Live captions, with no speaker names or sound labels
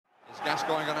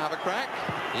Gascoigne going to have a crack.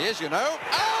 He is, you know.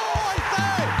 Oh, I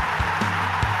say!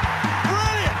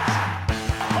 Brilliant!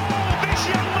 Oh,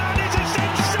 this young man is a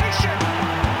sensation!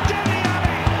 Dele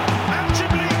Alli, out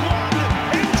of League One,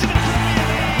 into the Premier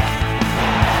League.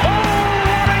 Oh,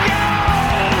 what a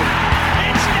goal!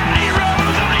 It's Danny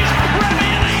Rose on his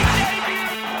Premier League debut.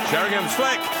 Sheringham's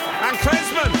flick, and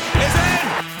Klinsmann is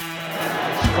in!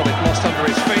 He's got it lost under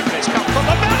his feet, and it's come from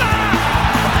the Miller!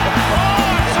 Oh,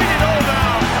 I've seen it all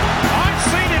now! I've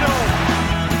seen it all!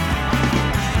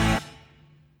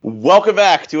 Welcome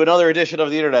back to another edition of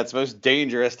the internet's most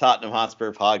dangerous Tottenham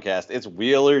Hotspur podcast. It's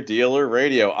Wheeler Dealer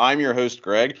Radio. I'm your host,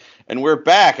 Greg, and we're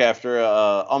back after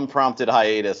an unprompted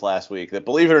hiatus last week that,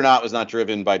 believe it or not, was not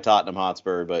driven by Tottenham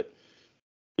Hotspur, but,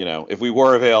 you know, if we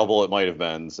were available, it might have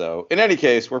been. So, in any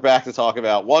case, we're back to talk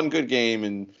about one good game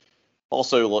and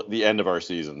also the end of our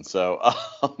season. So,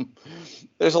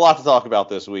 there's a lot to talk about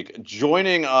this week.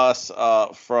 Joining us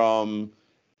from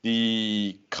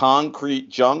the concrete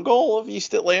jungle of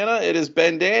East Atlanta, it is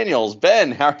Ben Daniels.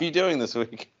 Ben, how are you doing this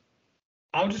week?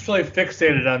 I'm just really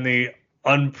fixated on the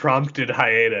unprompted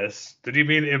hiatus. Did you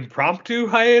mean impromptu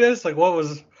hiatus? Like, where were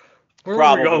we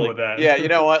going with that? Yeah, you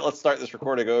know what? Let's start this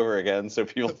recording over again so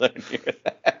people don't hear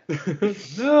that.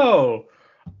 No.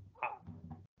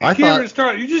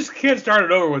 You just can't start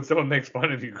it over when someone makes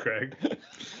fun of you, Craig.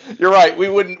 You're right. We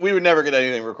would never get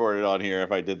anything recorded on here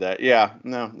if I did that. Yeah,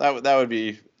 no, that would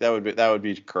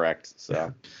be correct.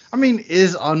 So, I mean,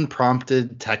 is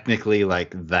unprompted technically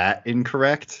like that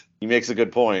incorrect? He makes a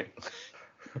good point.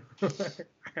 I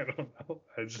don't know.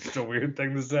 It's just a weird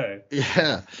thing to say.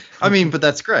 Yeah, I mean, but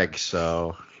that's Greg.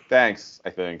 So thanks. I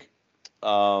think.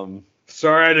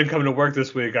 Sorry, I didn't come to work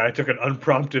this week. I took an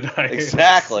unprompted hiatus.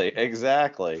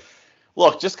 Exactly.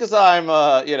 Look, just because I'm,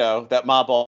 that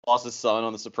mob boss's son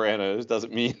on The Sopranos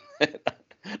doesn't mean that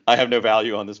I have no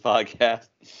value on this podcast.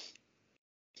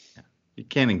 You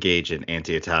can't engage in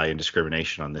anti-Italian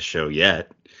discrimination on this show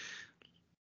yet.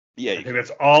 Yeah, I think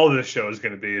that's all this show is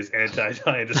going to be is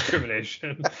anti-Italian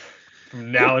discrimination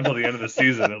from now until the end of the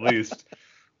season, at least.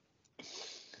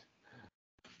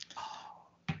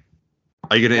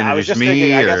 Are you going to introduce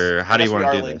me, or how do you want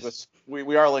to do this?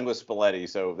 We are Linguist Spalletti,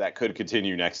 so that could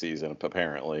continue next season,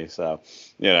 apparently. So,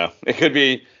 it could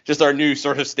be just our new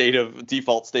sort of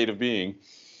default state of being.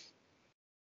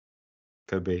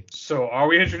 Could be. So, are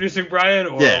we introducing Brian,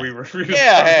 or are we refusing?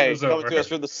 Yeah, hey, coming to us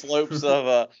from the slopes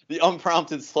of the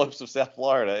unprompted slopes of South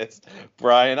Florida, it's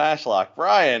Brian Ashlock.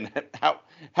 Brian,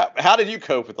 how did you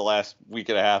cope with the last week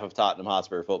and a half of Tottenham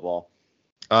Hotspur football?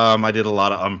 I did a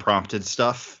lot of unprompted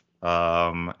stuff.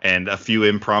 And a few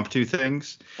impromptu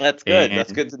things. That's good.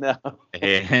 That's good to know.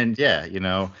 And yeah,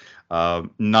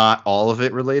 not all of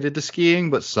it related to skiing,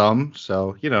 but some.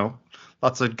 So,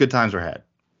 lots of good times were had.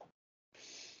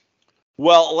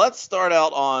 Well, let's start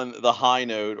out on the high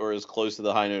note, or as close to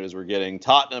the high note as we're getting.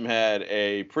 Tottenham had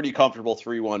a pretty comfortable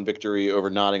 3-1 victory over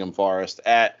Nottingham Forest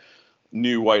at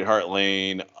New White Hart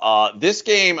Lane. This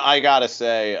game, I gotta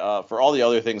say, for all the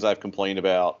other things I've complained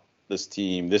about this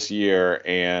team this year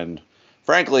and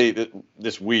frankly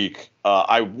this week,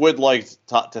 I would like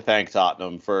to thank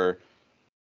Tottenham for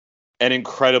an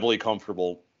incredibly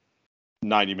comfortable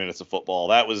 90 minutes of football.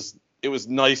 It was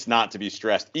nice not to be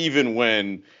stressed, even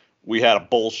when we had a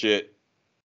bullshit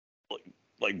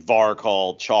like VAR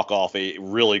call chalk off a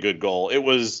really good goal.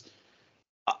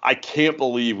 I can't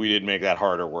believe we didn't make that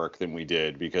harder work than we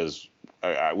did, because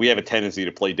we have a tendency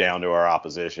to play down to our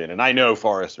opposition, and I know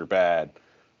Forest are bad.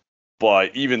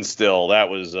 But even still, that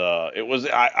was I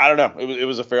don't know. It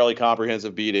was a fairly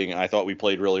comprehensive beating. I thought we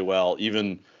played really well.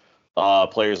 Even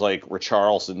players like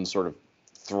Richarlison sort of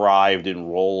thrived in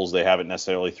roles they haven't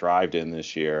necessarily thrived in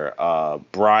this year.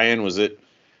 Brian, what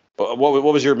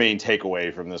was your main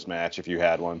takeaway from this match, if you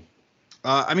had one?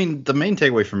 I mean, the main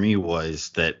takeaway for me was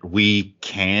that we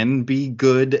can be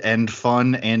good and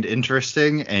fun and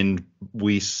interesting, and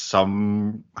we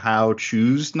somehow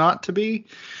choose not to be.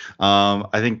 I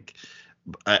think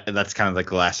that's kind of like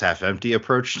glass half empty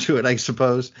approach to it, I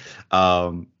suppose.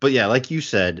 But yeah, like you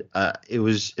said, it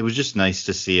was just nice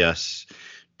to see us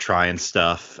trying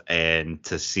stuff and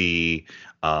to see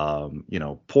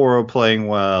Porro playing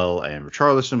well and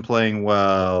Richarlison playing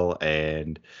well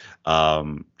and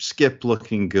Skip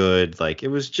looking good. Like it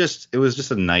was just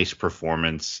a nice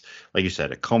performance. Like you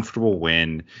said, a comfortable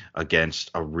win against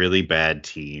a really bad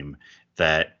team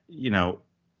that,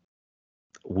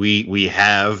 we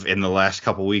have in the last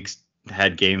couple weeks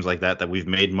had games like that we've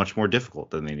made much more difficult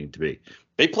than they need to be.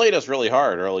 They played us really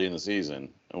hard early in the season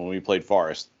when we played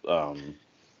Forest. And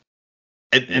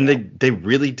they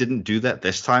really didn't do that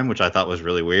this time, which I thought was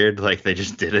really weird. Like they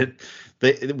just did it.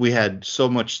 we had so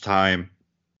much time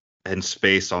and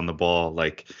space on the ball.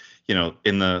 Like,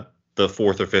 in the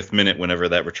fourth or fifth minute, whenever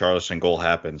that Richarlison goal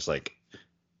happens, like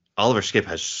Oliver Skip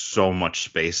has so much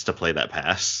space to play that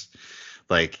pass.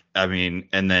 Like, I mean,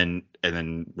 and then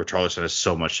Richarlison has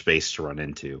so much space to run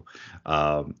into.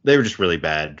 They were just really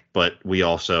bad, but we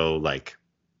also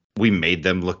we made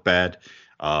them look bad.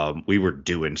 We were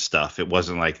doing stuff. It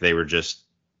wasn't like they were just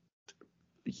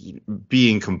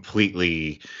being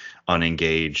completely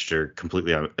unengaged or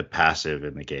completely passive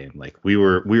in the game. Like we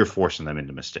were forcing them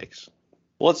into mistakes.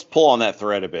 Let's pull on that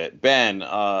thread a bit. Ben,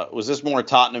 was this more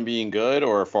Tottenham being good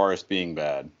or Forest being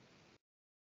bad?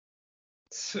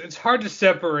 It's hard to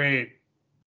separate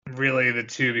really the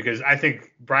two, because I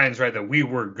think Brian's right that we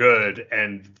were good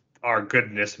and our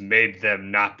goodness made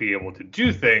them not be able to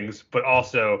do things, but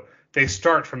also they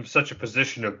start from such a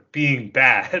position of being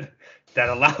bad that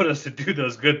allowed us to do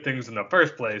those good things in the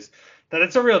first place, that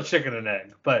it's a real chicken and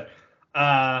egg. But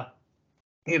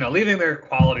leaving their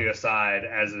quality aside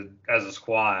as a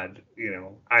squad,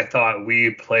 I thought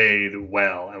we played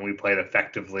well and we played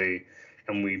effectively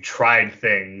and we tried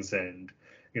things, and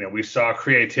we saw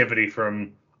creativity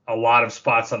from a lot of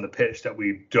spots on the pitch that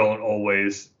we don't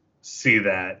always see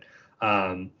that.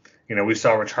 We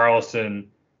saw Richarlison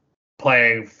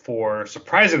playing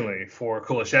surprisingly for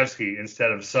Kulishevsky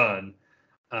instead of Son.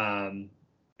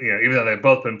 Even though they've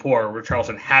both been poor,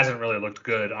 Richarlison hasn't really looked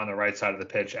good on the right side of the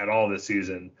pitch at all this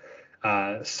season.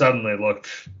 Suddenly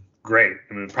looked great.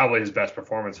 I mean, probably his best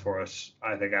performance for us,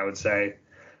 I think I would say.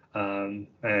 And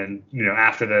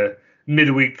after the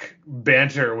midweek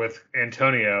banter with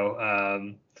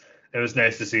Antonio, it was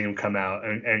nice to see him come out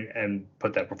and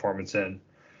put that performance in.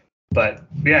 But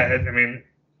yeah, I mean,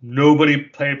 nobody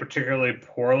played particularly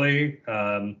poorly.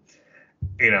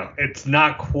 It's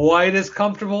not quite as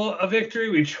comfortable a victory.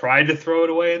 We tried to throw it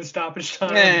away in stoppage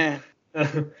time.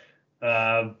 But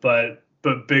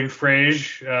Big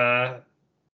Frage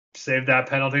saved that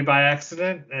penalty by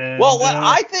accident. And,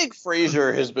 I think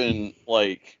Frazier has been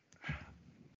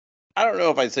I don't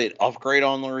know if I'd say an upgrade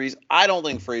on Lloris. I don't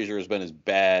think Frazier has been as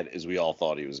bad as we all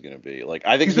thought he was going to be.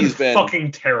 I think he's been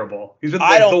fucking terrible. He's been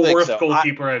the worst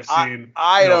goalkeeper I've seen.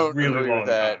 I don't really agree with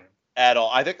that at all.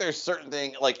 I think there's certain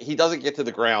things he doesn't get to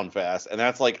the ground fast, and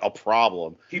that's a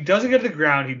problem. He doesn't get to the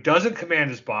ground. He doesn't command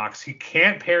his box. He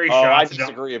can't parry I shots.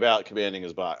 disagree about commanding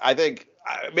his box. I think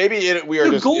maybe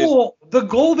the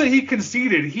goal that he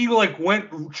conceded, he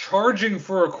went charging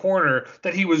for a corner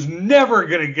that he was never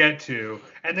going to get to,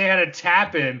 and they had a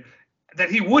tap in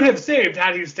that he would have saved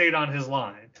had he stayed on his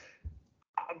line.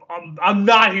 I'm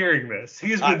not hearing this.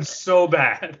 He's been so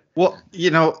bad. Well,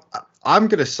 I'm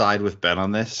going to side with Ben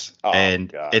on this.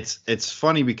 God. It's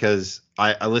funny because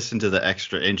I listened to the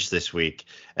Extra Inch this week,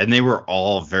 and they were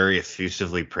all very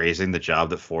effusively praising the job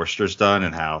that Forster's done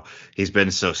and how he's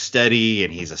been so steady,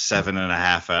 and he's a 7 or a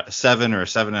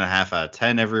 7.5 out of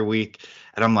 10 every week.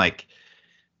 And I'm like,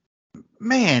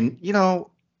 man,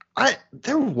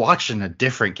 they're watching a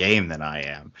different game than I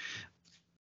am.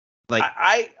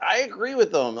 I agree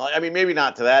with them. I mean, maybe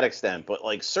not to that extent, but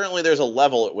certainly there's a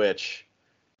level at which,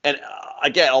 and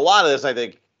again, a lot of this I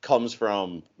think comes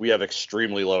from we have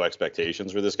extremely low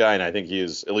expectations for this guy, and I think he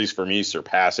is, at least for me,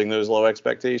 surpassing those low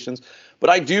expectations. But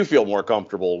I do feel more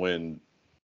comfortable when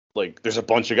there's a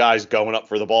bunch of guys going up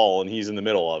for the ball and he's in the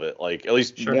middle of it. At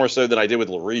least more so than I did with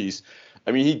Lloris.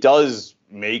 I mean, he does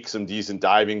make some decent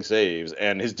diving saves,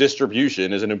 and his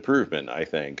distribution is an improvement, I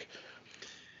think.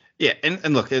 Yeah,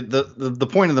 and look, the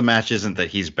point of the match isn't that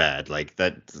he's bad,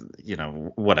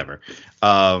 whatever.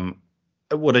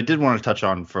 What I did want to touch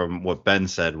on from what Ben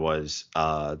said was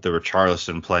the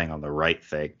Richarlison playing on the right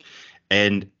thing.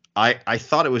 And I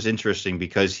thought it was interesting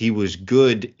because he was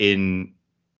good in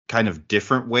kind of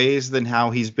different ways than how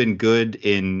he's been good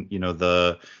in,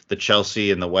 the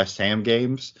Chelsea and the West Ham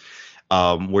games.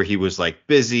 Where he was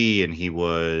busy, and he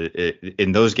was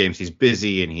in those games he's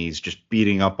busy and he's just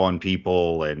beating up on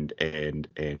people and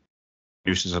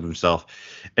nuisance of himself.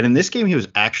 And in this game he was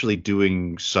actually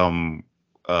doing some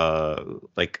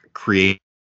creative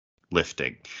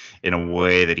lifting in a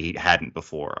way that he hadn't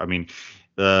before. I mean,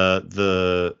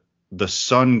 the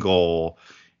Son goal,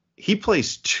 he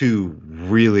plays two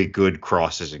really good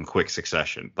crosses in quick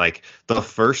succession. The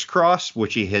first cross,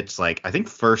 which he hits I think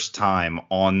first time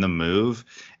on the move,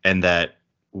 and that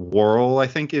Worrell, I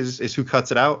think is who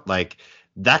cuts it out.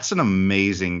 That's an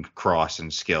amazing cross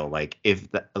and skill.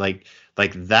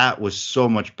 That was so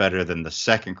much better than the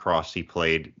second cross he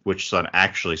played, which Son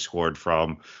actually scored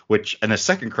from, and the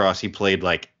second cross he played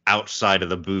outside of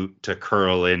the boot to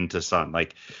curl into Son.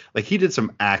 Like he did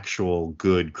some actual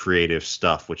good creative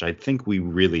stuff, which I think we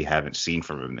really haven't seen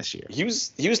from him this year. He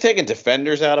was taking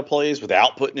defenders out of plays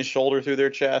without putting his shoulder through their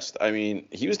chest. I mean,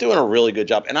 he was doing a really good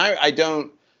job. And I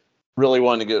don't really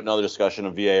want to get another discussion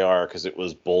of VAR because it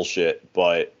was bullshit,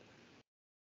 but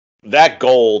that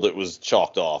goal that was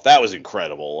chalked off, that was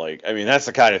incredible. Like, I mean, that's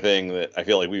the kind of thing that I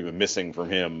feel like we've been missing from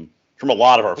him, from a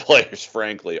lot of our players,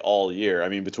 frankly, all year. I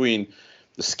mean, between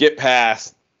the skip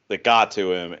pass that got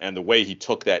to him and the way he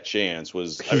took that chance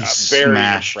was very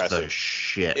smashed impressive. The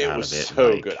shit it out was of it.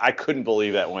 So good. I couldn't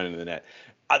believe that went into the net.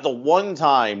 The one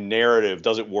time narrative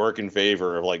doesn't work in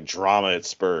favor of like drama at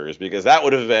Spurs, because that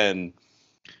would have been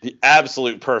the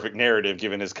absolute perfect narrative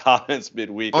given his comments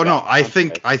midweek. Oh no, I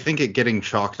think it getting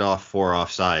chalked off for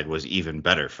offside was even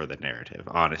better for the narrative,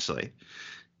 honestly.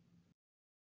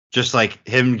 Just like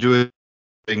him doing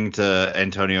to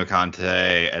Antonio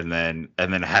Conte and then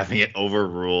having it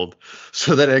overruled,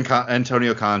 so that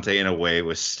Antonio Conte in a way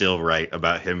was still right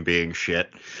about him being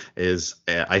shit, is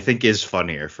I think is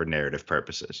funnier for narrative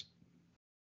purposes.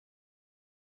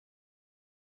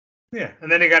 Yeah,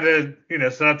 and then he got to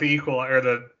set up the equal or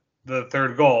the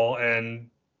third goal and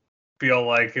feel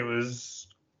like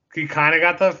he kind of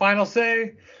got the final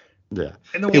say. Yeah,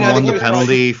 he won the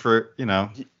penalty for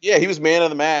Yeah, he was man of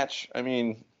the match. I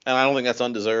mean, and I don't think that's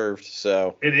undeserved.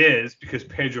 So it is, because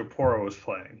Pedro Porro was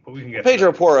playing, but we can get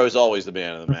Pedro Porro is always the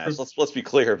man of the match. Let's be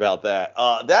clear about that.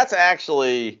 That's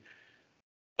actually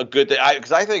a good thing,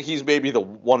 because I think he's maybe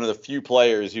one of the few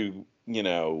players who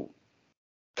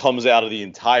comes out of the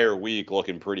entire week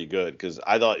looking pretty good, because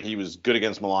I thought he was good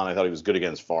against Milan. I thought he was good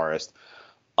against Forest.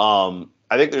 I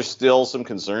think there's still some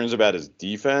concerns about his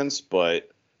defense, but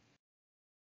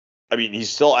I mean, he's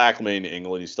still acclimating to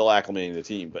England. He's still acclimating to the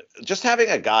team. But just having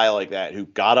a guy like that who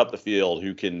got up the field,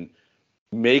 who can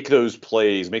make those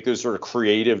plays, make those sort of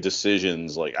creative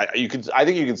decisions, like I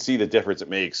think you can see the difference it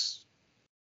makes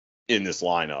in this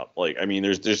lineup. Like, I mean,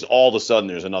 there's all of a sudden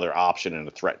there's another option and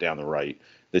a threat down the right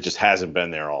that just hasn't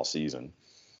been there all season.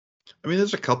 I mean,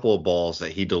 there's a couple of balls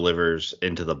that he delivers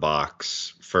into the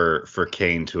box for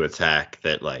Kane to attack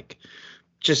that, like,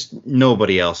 just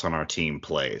nobody else on our team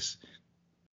plays.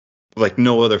 Like,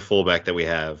 no other fullback that we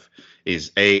have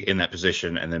is A, in that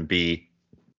position, and then B,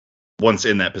 once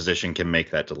in that position, can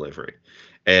make that delivery.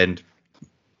 And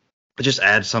it just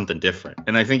adds something different.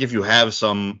 And I think if you have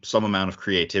some amount of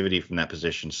creativity from that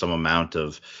position, some amount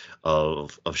of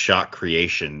shot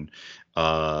creation,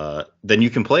 then you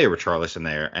can play a Richarlison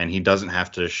there, and he doesn't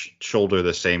have to shoulder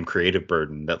the same creative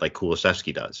burden that like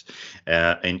Kulusevski does,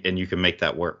 and you can make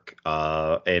that work.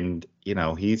 And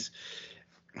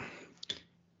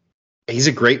he's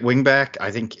a great wingback.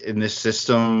 I think in this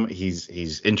system,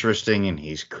 he's interesting and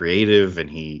he's creative and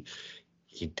he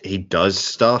does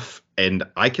stuff, and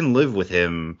I can live with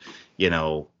him,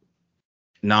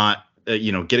 not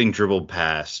getting dribbled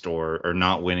past or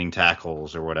not winning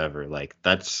tackles or whatever. Like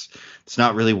it's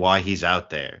not really why he's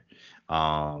out there.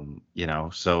 So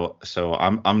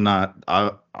I'm not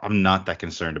that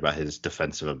concerned about his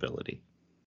defensive ability.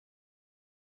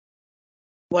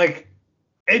 Like,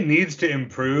 it needs to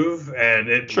improve, and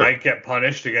it might get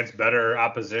punished against better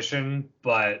opposition,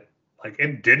 but like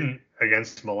it didn't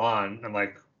against Milan, and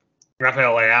like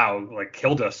Rafael Leao like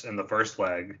killed us in the first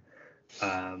leg.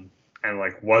 And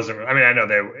like wasn't. I mean, I know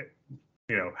they,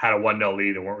 had a 1-0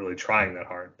 lead and weren't really trying that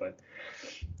hard, but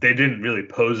they didn't really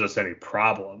pose us any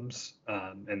problems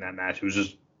in that match. It was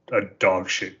just a dog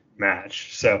shit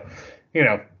match. So,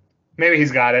 maybe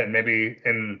he's got it, and maybe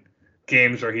in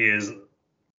games where he is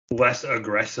less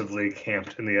aggressively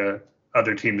camped in the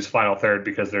other team's final third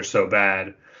because they're so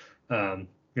bad,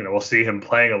 we'll see him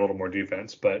playing a little more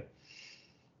defense. But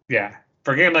yeah,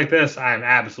 for a game like this, I'm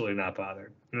absolutely not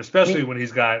bothered. And especially when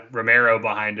he's got Romero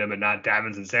behind him and not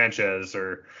Davinson Sanchez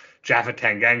or Jaffa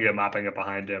Tanganga mopping up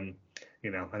behind him.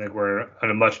 I think we're in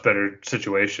a much better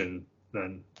situation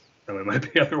than we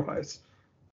might be otherwise.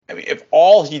 I mean, if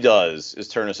all he does is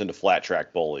turn us into flat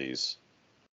track bullies,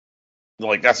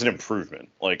 like that's an improvement.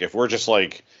 Like if we're just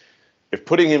like, if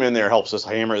putting him in there helps us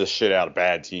hammer the shit out of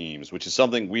bad teams, which is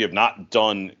something we have not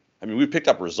done. I mean, we've picked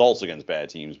up results against bad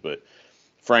teams, but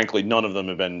frankly, not many of them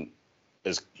have been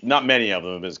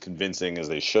as convincing as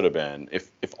they should have been.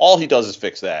 If all he does is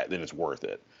fix that, then it's worth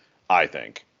it, I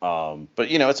think. But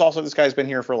it's also, this guy's been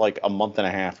here for like a month and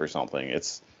a half or something.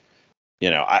 It's,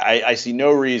 I see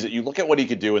no reason. You look at what he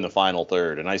could do in the final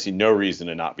third, and I see no reason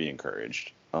to not be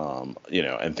encouraged. And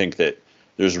think that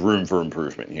there's room for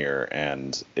improvement here.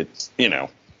 And it's,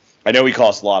 I know he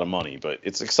costs a lot of money, but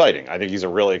it's exciting. I think he's a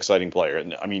really exciting player.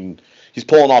 And I mean, he's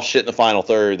pulling off shit in the final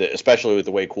third, that, especially with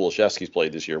the way Kuliszewski's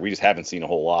played this year, we just haven't seen a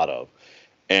whole lot of.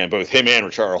 And both him and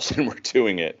Richarlison were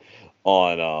doing it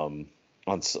on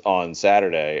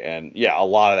Saturday. And yeah, a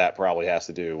lot of that probably has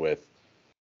to do with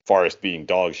Forest being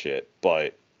dog shit,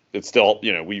 but it's still,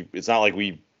 it's not like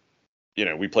we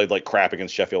played like crap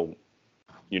against Sheffield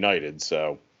United,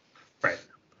 so. Right.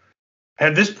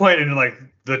 At this point in like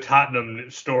the Tottenham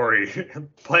story,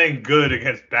 playing good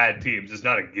against bad teams is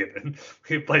not a given.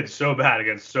 We played so bad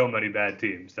against so many bad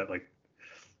teams that like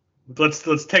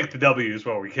let's take the W's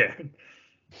while we can.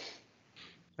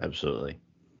 Absolutely.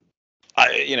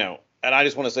 And I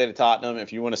just want to say to Tottenham,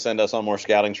 if you want to send us on more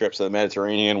scouting trips to the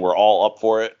Mediterranean, we're all up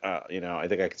for it. I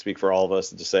think I can speak for all of us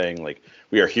just saying like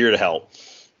we are here to help.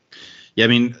 Yeah, I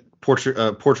mean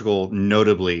Portugal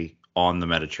notably on the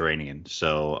Mediterranean,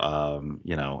 so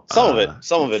some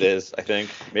of it is, I think,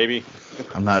 maybe.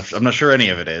 I'm not sure any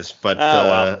of it is, but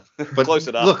but close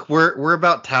enough. Look, we're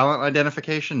about talent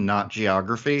identification, not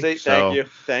geography.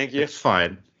 Thank you. It's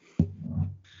fine.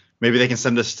 Maybe they can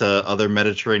send us to other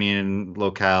Mediterranean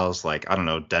locales, like, I don't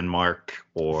know, Denmark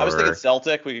or. I was thinking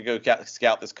Celtic. We could go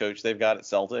scout this coach they've got at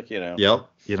Celtic. Yep.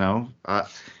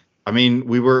 I mean,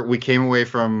 we came away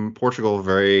from Portugal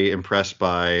very impressed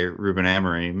by Ruben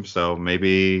Amorim, so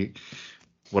maybe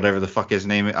whatever the fuck his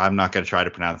name is, I'm not going to try to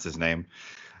pronounce his name.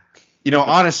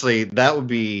 Honestly, that would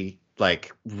be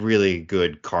like really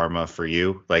good karma for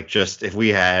you. Like, just if we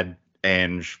had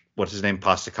what's his name,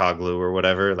 Postacoglu or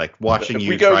whatever, like watching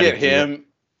you. If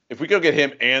we go get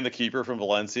him and the keeper from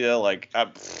Valencia, like.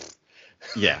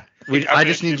 Yeah, I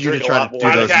just need you to try to do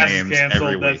those names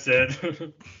every week. That's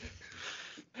it.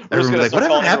 Everyone's like,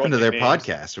 whatever happened to their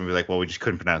podcast? And we're like, well, we just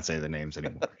couldn't pronounce any of the names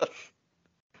anymore.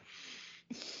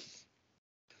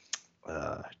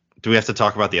 Do we have to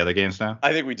talk about the other games now?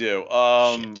 I think we do.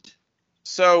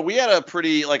 So we had a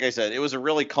pretty, like I said, it was a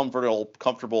really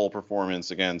comfortable performance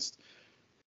against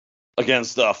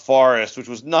Forest, which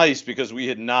was nice because we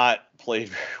had not played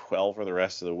very well for the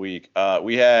rest of the week.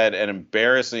 We had an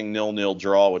embarrassing 0-0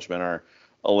 draw, which meant our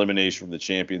elimination from the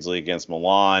Champions League against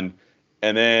Milan.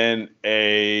 And then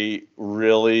a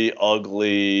really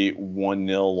ugly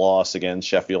 1-0 loss against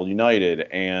Sheffield United.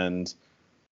 And,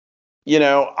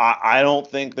 I don't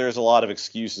think there's a lot of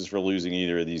excuses for losing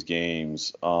either of these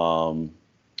games. Well,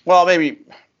 maybe.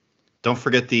 Don't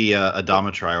forget the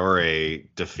Adama Traore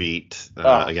defeat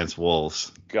against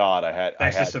Wolves. God, I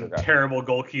had some terrible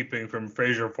goalkeeping from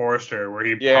Fraser Forster where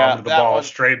he palmed the ball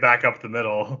straight back up the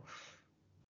middle.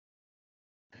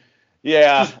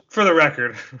 Yeah. Just for the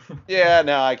record. Yeah,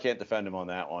 no, I can't defend him on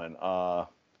that one.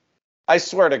 I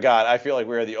swear to God, I feel like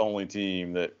we're the only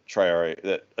team that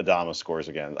Adama scores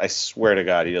against. I swear to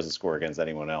God, he doesn't score against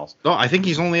anyone else. No, I think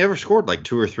he's only ever scored like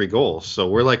 2 or 3 goals. So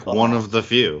we're like one of the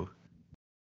few.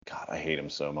 God, I hate him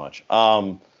so much.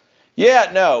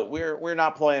 Yeah, no, we're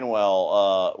not playing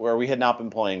well. Where we had not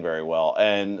been playing very well.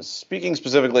 And speaking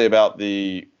specifically about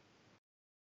I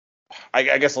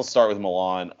guess let's start with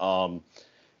Milan.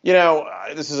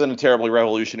 This isn't a terribly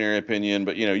revolutionary opinion,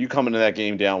 but, you come into that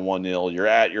game down 1-0. You're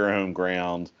at your home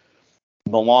ground.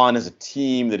 Milan is a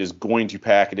team that is going to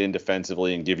pack it in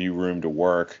defensively and give you room to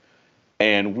work.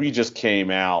 And we just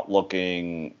came out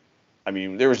looking,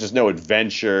 there was just no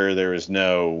adventure. There was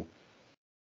no,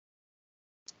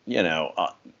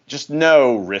 just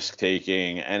no risk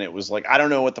taking. And it was like, I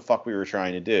don't know what the fuck we were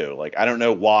trying to do. Like, I don't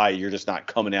know why you're just not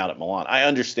coming out at Milan. I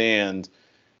understand,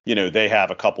 they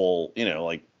have a couple,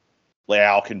 like,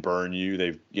 Leao can burn you.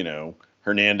 They've,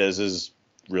 Hernandez is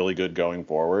really good going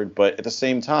forward. But at the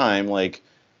same time, like,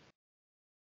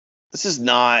 this is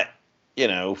not,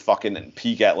 fucking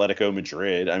peak Atletico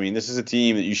Madrid. This is a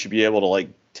team that you should be able to, like,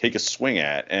 take a swing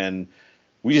at. And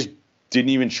we just didn't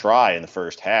even try in the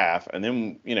first half. And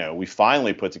then, we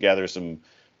finally put together some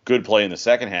good play in the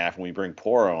second half when we bring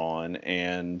Porro on.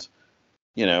 And,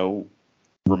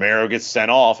 Romero gets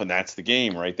sent off, and that's the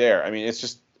game right there. It's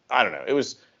just, I don't know. It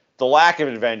was. The lack of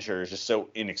adventure is just so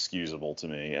inexcusable to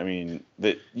me.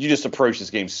 That you just approach this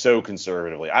game so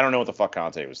conservatively. I don't know what the fuck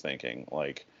Conte was thinking.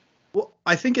 Like, well,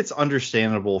 I think it's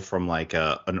understandable from like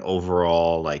an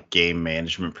overall like game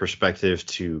management perspective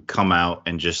to come out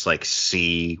and just like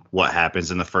see what happens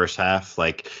in the first half.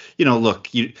 Like, look,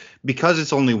 because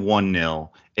it's only 1-0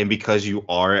 and because you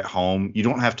are at home, you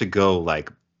don't have to go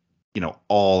like,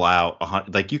 all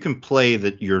out. Like, you can play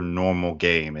your normal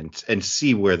game and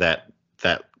see where that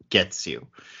gets you.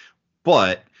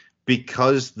 But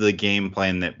because the game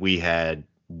plan that we had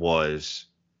was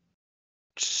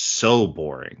so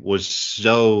boring, was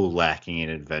so lacking in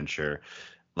adventure,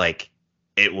 like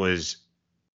it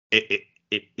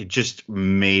it just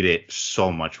made it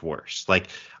so much worse. Like,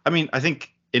 I mean, I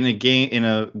think in a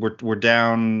game we're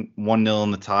down 1-0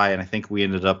 in the tie, and I think we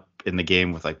ended up in the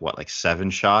game with like 7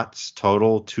 shots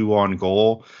total, 2 on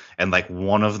goal, and like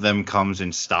one of them comes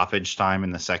in stoppage time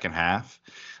in the second half.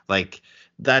 Like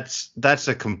that's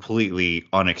a completely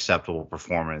unacceptable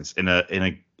performance in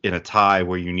a tie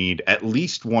where you need at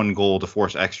least 1 goal to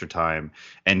force extra time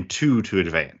and 2 to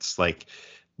advance. Like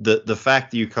the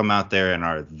fact that you come out there and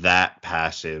are that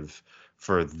passive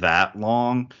for that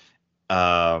long,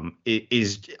 I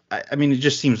mean, it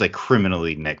just seems like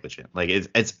criminally negligent. Like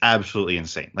it's absolutely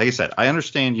insane. Like I said, I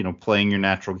understand, playing your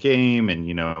natural game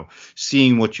and,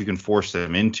 seeing what you can force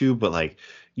them into, but like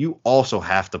you also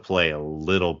have to play a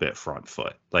little bit front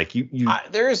foot. Like I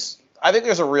think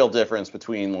there's a real difference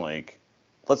between like,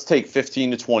 let's take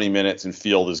 15 to 20 minutes and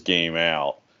feel this game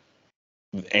out,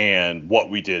 and what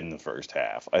we did in the first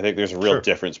half. I think there's a real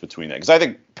difference between that, because I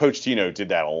think Pochettino did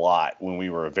that a lot when we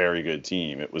were a very good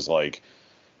team. It was like,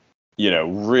 there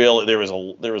was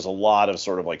a lot of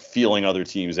sort of like feeling other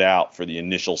teams out for the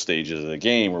initial stages of the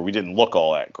game where we didn't look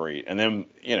all that great. And then,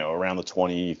 around the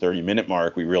 20, 30 minute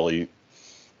mark, we really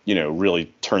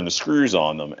turned the screws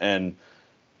on them. And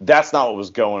that's not what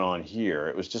was going on here.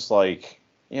 It was just like,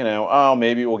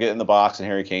 maybe we'll get in the box and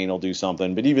Harry Kane will do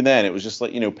something. But even then, it was just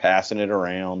like, passing it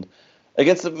around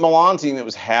against the Milan team that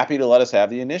was happy to let us have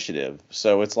the initiative.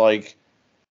 So it's like,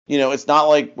 it's not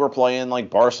like we're playing like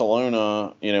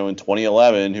Barcelona, in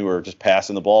 2011, who are just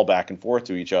passing the ball back and forth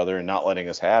to each other and not letting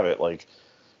us have it. Like,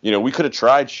 we could have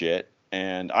tried shit.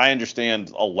 And I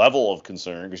understand a level of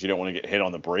concern because you don't want to get hit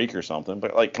on the break or something.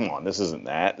 But like, come on, this isn't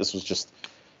that. This was just,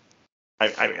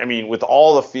 I mean, with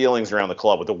all the feelings around the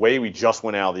club, with the way we just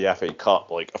went out of the FA Cup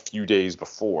like a few days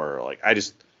before, like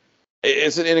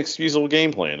it's an inexcusable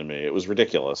game plan to me. It was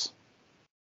ridiculous.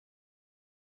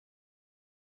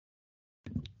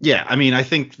 Yeah, I mean, I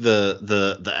think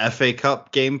the FA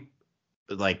Cup game,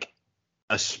 like,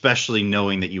 especially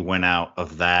knowing that you went out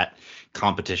of that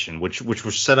competition, which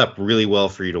was set up really well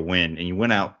for you to win, and you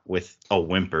went out with a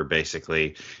whimper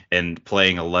basically, and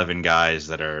playing 11 guys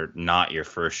that are not your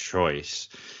first choice.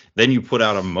 Then you put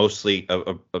out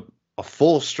a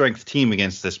full strength team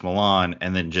against this Milan,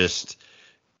 and then just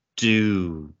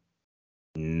do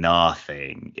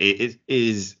nothing. It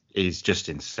is just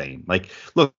insane. Like,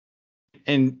 look,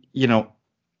 and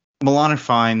Milan are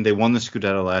fine. They won the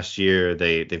Scudetto last year.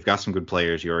 They've got some good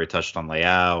players. You already touched on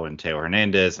Leao and Teo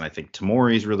Hernandez, and I think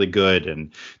Tomori's really good,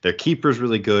 and their keeper's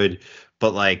really good.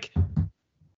 But like,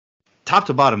 top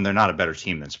to bottom, they're not a better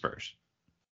team than Spurs.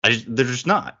 They're just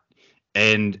not.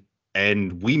 And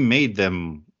we made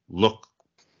them look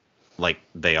like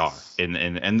they are,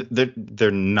 and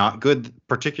they're not good,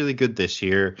 particularly good this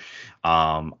year.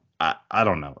 I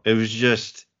don't know. It was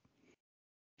just.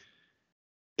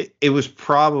 It was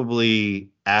probably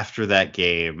after that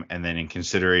game, and then in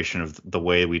consideration of the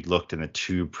way we'd looked in the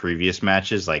 2 previous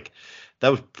matches, like that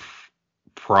was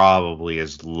probably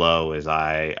as low as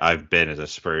I've been as a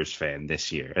Spurs fan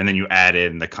this year. And then you add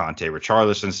in the Conte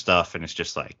Richarlison stuff, and it's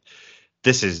just like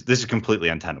this is completely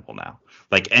untenable now.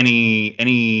 Like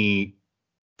any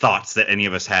thoughts that any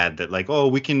of us had that like, oh,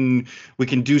 we can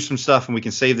do some stuff and we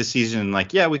can save the season, and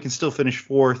like, yeah, we can still finish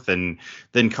 4th, and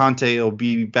then Conte will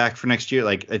be back for next year.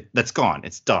 Like that's gone.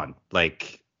 It's done.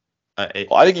 Like,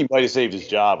 I think he might have saved his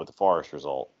job with the Forest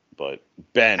result, but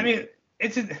Ben. I mean,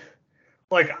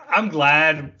 I'm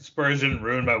glad Spurs didn't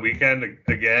ruin my weekend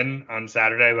again on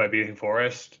Saturday by beating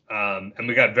Forest. And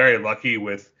we got very lucky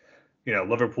with,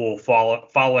 Liverpool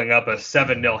following up a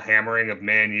 7-0 hammering of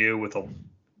Man U with a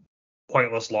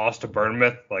pointless loss to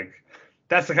Bournemouth. Like,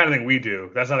 that's the kind of thing we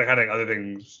do. That's not the kind of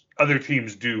thing other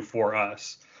teams do for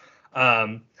us.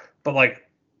 But like,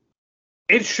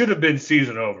 it should have been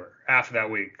season over after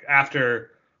that week,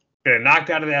 after getting knocked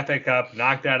out of the FA Cup,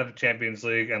 knocked out of the Champions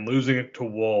League, and losing it to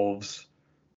Wolves.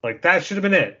 Like, that should have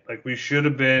been it. Like, we should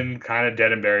have been kind of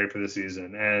dead and buried for the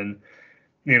season. And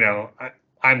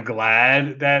I'm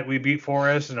glad that we beat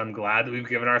Forest, and I'm glad that we've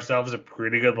given ourselves a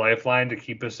pretty good lifeline to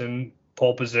keep us in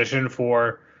pole position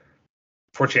for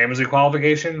Champions League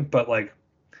qualification. But like,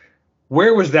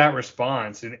 where was that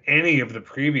response in any of the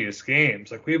previous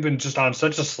games? Like, we've been just on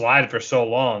such a slide for so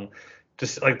long.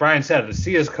 Just like Brian said, to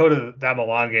see us go to that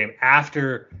Milan game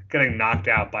after getting knocked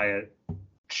out by a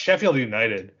Sheffield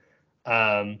United,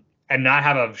 and not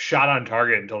have a shot on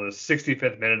target until the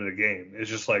 65th minute of the game is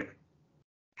just like,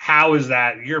 how is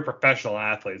that? You're professional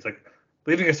athletes. Like,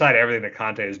 leaving aside everything that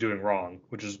Conte is doing wrong,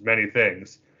 which is many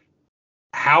things,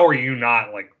 how are you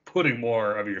not like putting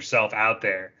more of yourself out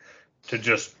there to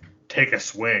just take a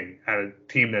swing at a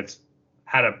team that's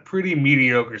had a pretty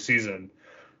mediocre season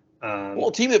Well,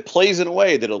 a team that plays in a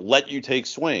way that'll let you take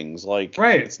swings, like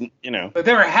Right. It's, you know, But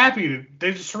they were happy.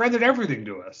 They just surrendered everything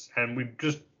to us, and we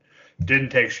just didn't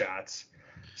take shots.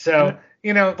 So,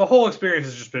 the whole experience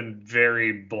has just been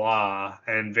very blah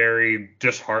and very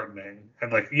disheartening.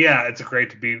 And like, yeah, it's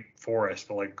great to beat Forest,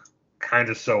 but like, kind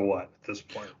of so what at this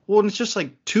point? Well, and it's just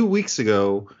like 2 weeks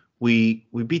ago, we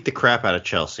beat the crap out of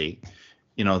Chelsea.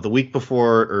 The week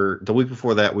before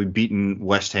that, we beaten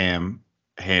West Ham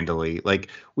handily. Like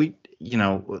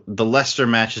the Leicester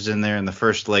match is in there and the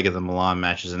first leg of the Milan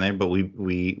match is in there, but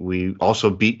we also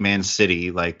beat Man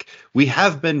City. Like, we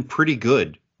have been pretty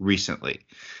good recently.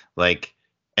 Like,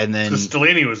 and then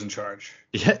Stellini was in charge.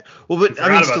 Yeah, well, but I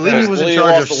mean, Stellini was in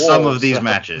charge of some of these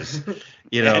matches.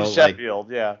 and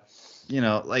Sheffield,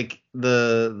 like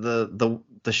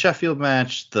the Sheffield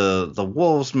match, the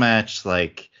Wolves match,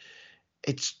 like,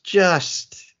 it's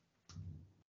just,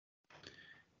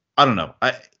 I don't know.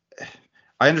 I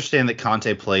understand that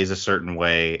Conte plays a certain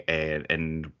way,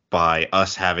 and by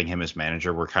us having him as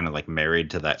manager, we're kind of like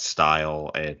married to that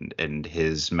style and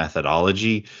his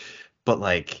methodology. But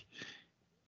like,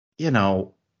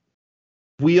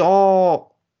 we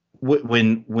all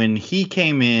when he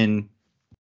came in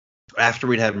after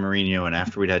we'd had Mourinho and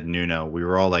after we'd had Nuno, we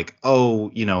were all like,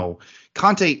 oh,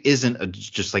 Conte isn't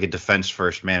just like a defense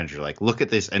first manager. Like, look at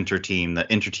this Inter team.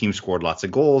 The Inter team scored lots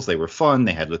of goals. They were fun.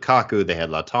 They had Lukaku. They had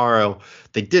Lautaro.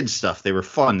 They did stuff. They were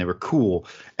fun. They were cool.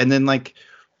 And then like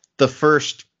the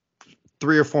first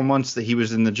 3 or 4 months that he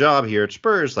was in the job here at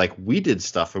Spurs, like, we did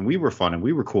stuff and we were fun and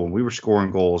we were cool and we were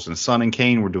scoring goals and Son and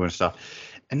Kane were doing stuff.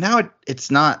 And now it's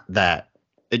not that.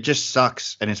 It just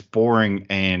sucks and it's boring,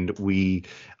 and we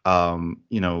cede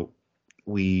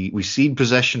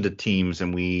possession to teams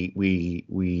and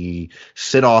we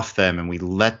sit off them and we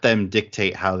let them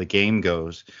dictate how the game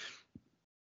goes.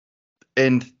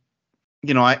 And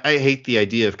I hate the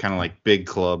idea of kind of like big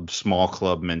club, small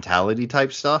club mentality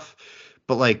type stuff,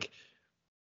 but like,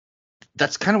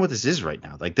 that's kind of what this is right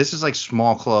now. Like, this is like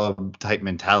small club type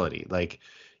mentality. Like,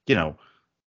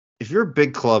 if you're a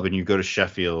big club and you go to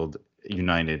Sheffield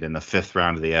United in the 5th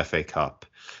round of the FA Cup,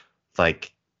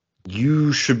 like,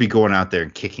 you should be going out there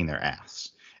and kicking their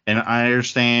ass. And I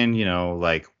understand,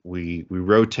 like, we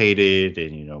rotated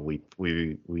and,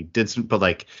 we did some, but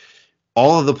like,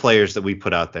 all of the players that we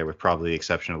put out there, with probably the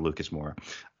exception of Lucas Moura,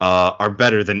 are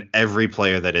better than every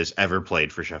player that has ever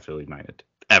played for Sheffield United,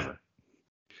 ever.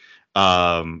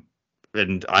 And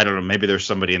I don't know, maybe there's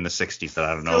somebody in the 60s that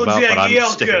I don't know about, but I'm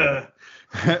sticking with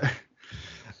it.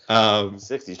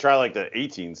 60s, try like the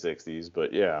 1860s,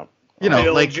 but yeah.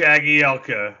 Bill like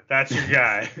Jagielka, that's your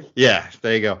guy. Yeah,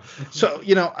 there you go. So,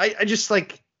 I just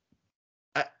like,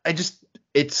 I just,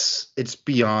 it's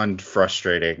beyond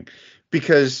frustrating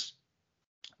because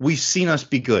we've seen us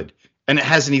be good. And it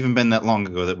hasn't even been that long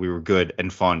ago that we were good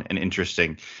and fun and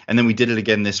interesting. And then we did it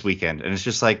again this weekend. And it's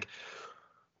just like,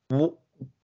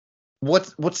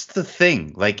 what's the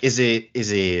thing? Like, is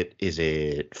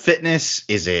it fitness?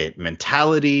 Is it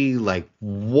mentality? Like,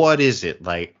 what is it?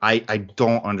 Like, I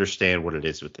don't understand what it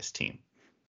is with this team.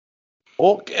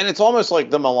 Well, and it's almost like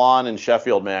the Milan and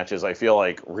Sheffield matches, I feel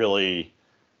like, really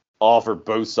offer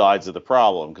both sides of the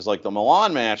problem. Because like the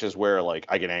Milan match is where like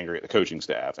I get angry at the coaching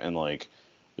staff and like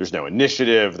there's no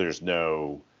initiative, there's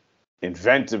no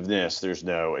inventiveness, there's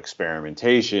no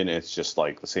experimentation. It's just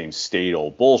like the same state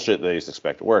old bullshit they just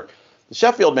expect to work. The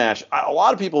Sheffield match, a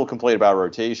lot of people complain about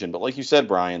rotation, but like you said,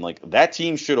 Brian, like that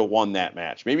team should have won that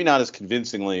match. Maybe not as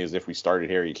convincingly as if we started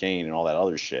Harry Kane and all that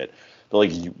other shit, but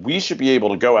like we should be able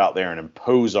to go out there and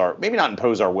maybe not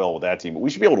impose our will with that team, but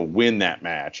we should be able to win that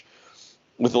match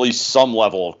with at least some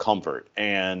level of comfort.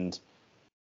 And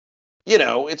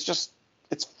it's just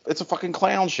it's a fucking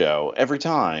clown show every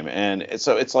time. And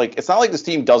so it's like, it's not like this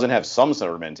team doesn't have some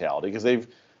sort of mentality, because they've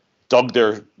dug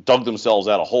themselves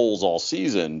out of holes all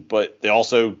season, but they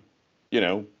also,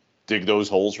 dig those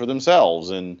holes for themselves.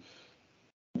 And,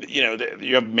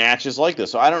 you have matches like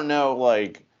this. So I don't know,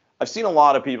 like, I've seen a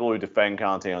lot of people who defend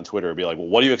Conte on Twitter be like, well,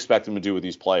 what do you expect him to do with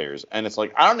these players? And it's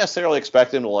like, I don't necessarily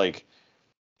expect him to, like,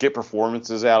 get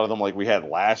performances out of them like we had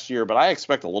last year, but I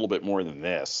expect a little bit more than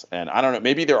this. And I don't know,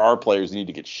 maybe there are players that need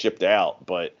to get shipped out,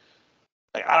 but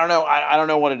I don't know. I don't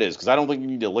know what it is, because I don't think you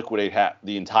need to liquidate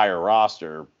the entire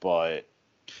roster, but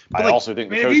I also think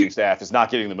the coaching staff is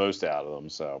not getting the most out of them.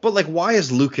 So, but like, why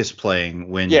is Lucas playing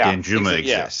when Danjuma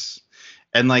exists?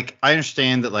 Yeah. And like, I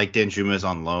understand that like Danjuma is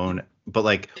on loan, but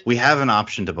like we have an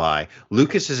option to buy.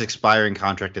 Lucas is expiring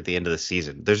contract at the end of the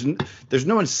season. There's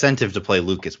no incentive to play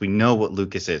Lucas. We know what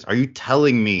Lucas is. Are you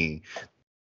telling me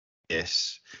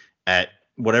this at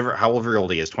however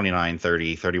old he is, 29,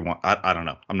 30, 31, I don't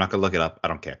know. I'm not going to look it up. I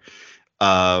don't care.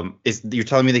 Is you're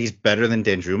telling me that he's better than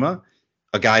Danjuma,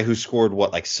 a guy who scored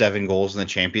like 7 goals in the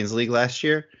Champions League last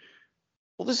year?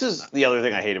 Well, this is the other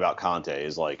thing I hate about Conte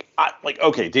is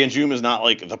okay, Danjuma is not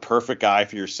like the perfect guy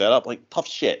for your setup. Like, tough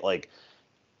shit. Like,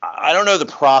 I don't know the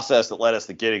process that led us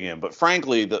to getting him, but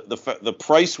frankly, the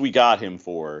price we got him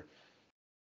for,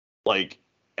 like,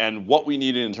 and what we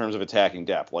needed in terms of attacking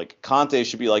depth, like, Conte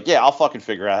should be like, yeah, I'll fucking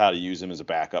figure out how to use him as a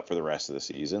backup for the rest of the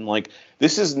season. Like,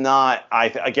 this is not.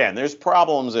 Again, there's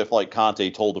problems if like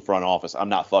Conte told the front office, I'm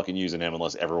not fucking using him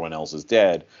unless everyone else is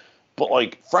dead. But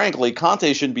like, frankly,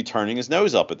 Conte shouldn't be turning his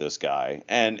nose up at this guy,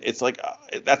 and it's like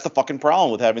that's the fucking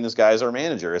problem with having this guy as our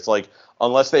manager. It's like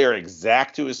unless they are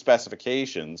exact to his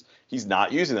specifications, he's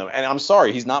not using them. And I'm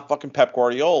sorry, he's not fucking Pep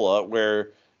Guardiola,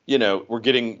 where we're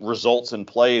getting results in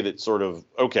play that sort of,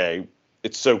 okay,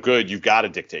 it's so good, you've got to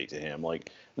dictate to him. Like,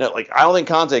 no, like, I don't think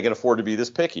Conte can afford to be this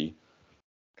picky.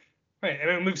 Right. I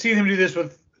mean, we've seen him do this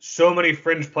with so many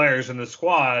fringe players in the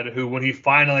squad who, when he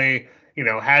finally,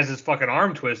 has his fucking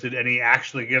arm twisted and he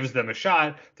actually gives them a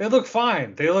shot, they look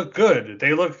fine. They look good.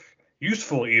 They look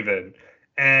useful even.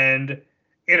 And,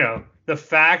 the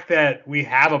fact that we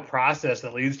have a process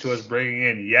that leads to us bringing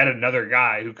in yet another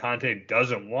guy who Conte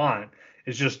doesn't want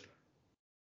is just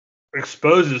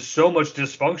exposes so much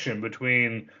dysfunction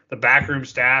between the backroom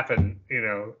staff and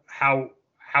how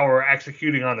we're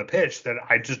executing on the pitch that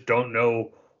I just don't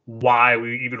know why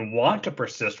we even want to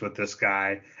persist with this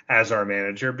guy as our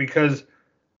manager, because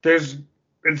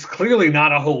it's clearly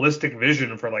not a holistic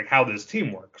vision for like how this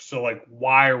team works. So like,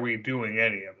 why are we doing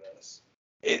any of this?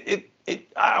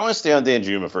 I want to stay on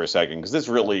Danjuma for a second, because this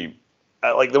really,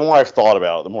 like, the more I've thought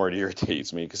about it, the more it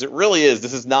irritates me, because it really is.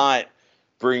 This is not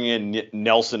bringing in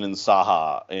Nelson and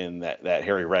Saha in that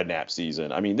Harry Redknapp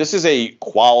season. I mean, this is a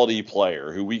quality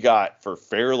player who we got for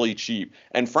fairly cheap.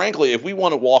 And frankly, if we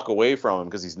want to walk away from him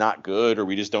because he's not good or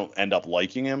we just don't end up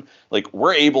liking him, like,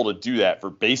 we're able to do that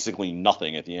for basically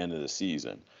nothing at the end of the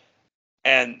season.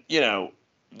 And,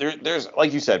 there's,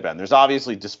 like you said, Ben, there's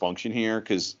obviously dysfunction here,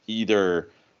 because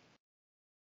either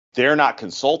they're not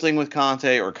consulting with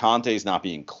Conte or Conte's not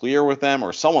being clear with them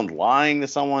or someone's lying to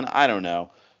someone. I don't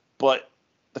know. But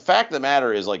the fact of the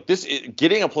matter is, like,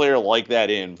 getting a player like that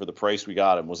in for the price we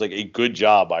got him was like a good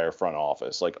job by our front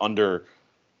office. Like, under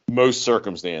most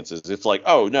circumstances, it's like,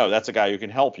 oh no, that's a guy who can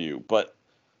help you. But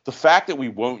the fact that we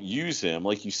won't use him,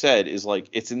 like you said, is like,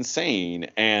 it's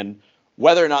insane. And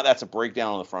whether or not that's a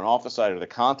breakdown on the front office side or the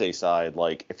Conte side,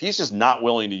 like, if he's just not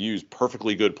willing to use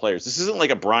perfectly good players, this isn't like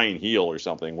a Brian Heel or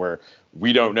something where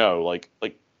we don't know. Like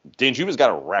Danjuma's got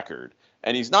a record.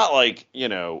 And he's not like,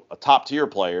 a top tier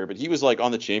player, but he was like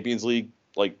on the Champions League,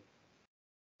 like,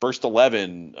 first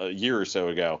 11 a year or so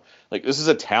ago. Like, this is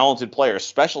a talented player,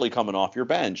 especially coming off your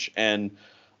bench. And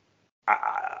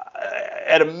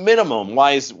at a minimum,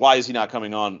 why is he not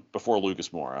coming on before Lucas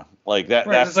Moura? Like that.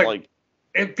 Right, that's like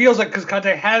it feels like, because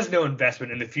Conte has no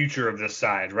investment in the future of this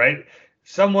side, right?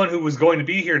 Someone who was going to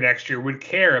be here next year would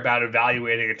care about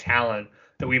evaluating a talent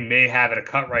that we may have at a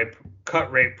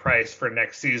cut rate price for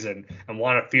next season and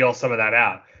want to feel some of that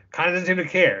out. Kind of doesn't seem to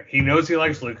care. He knows he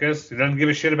likes Lucas. He doesn't give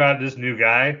a shit about this new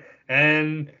guy,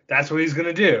 and that's what he's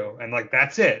gonna do. And like,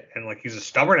 that's it. And like, he's a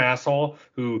stubborn asshole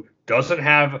who doesn't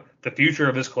have the future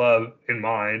of his club in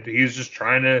mind. He's just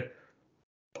trying to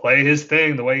play his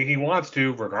thing the way he wants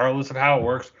to, regardless of how it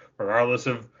works, regardless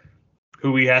of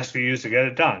who he has to use to get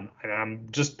it done. And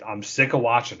I'm sick of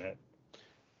watching it.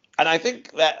 And I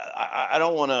think that I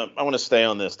want to stay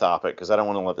on this topic, because I don't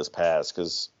want to let this pass,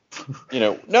 because,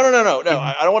 no.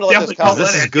 I don't want to let this pass.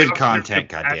 This is good content,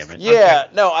 goddammit. Yeah,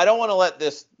 no, I don't want to let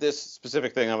this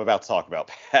specific thing I'm about to talk about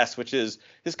pass, which is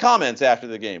his comments after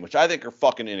the game, which I think are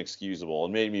fucking inexcusable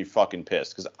and made me fucking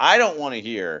pissed, because I don't want to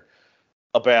hear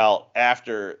about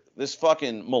after this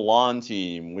fucking Milan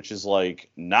team, which is like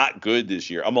not good this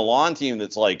year, a Milan team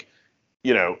that's like,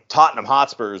 Tottenham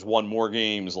Hotspurs won more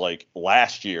games like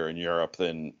last year in Europe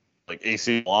than like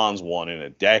AC Milan's won in a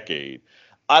decade.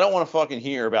 I don't want to fucking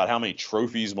hear about how many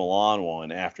trophies Milan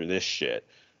won after this shit.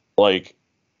 Like,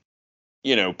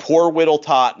 poor Whittle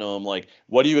Tottenham. Like,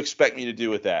 what do you expect me to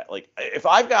do with that? Like, if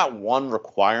I've got one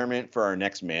requirement for our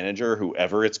next manager,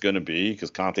 whoever it's going to be, because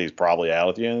Conte's probably out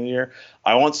at the end of the year,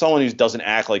 I want someone who doesn't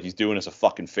act like he's doing us a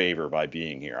fucking favor by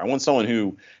being here. I want someone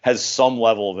who has some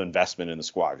level of investment in the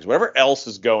squad. Because whatever else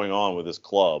is going on with this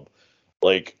club,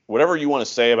 like, whatever you want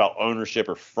to say about ownership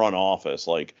or front office,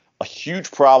 like, a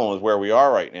huge problem with where we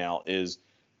are right now is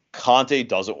Conte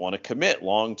doesn't want to commit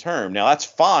long term. Now, that's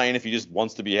fine if he just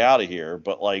wants to be out of here,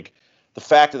 but like, the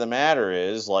fact of the matter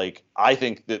is, like, I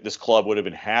think that this club would have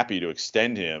been happy to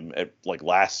extend him at like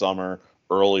last summer,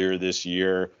 earlier this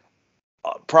year.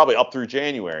 probably up through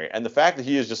January. And the fact that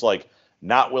he is just like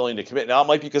not willing to commit. Now, it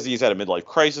might be because he's had a midlife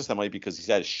crisis. That might be because he's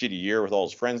had a shitty year with all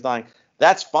his friends dying.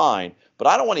 That's fine. But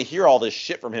I don't want to hear all this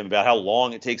shit from him about how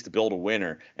long it takes to build a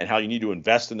winner and how you need to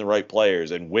invest in the right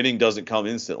players and winning doesn't come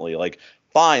instantly. Like,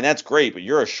 fine, that's great, but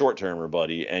you're a short-termer,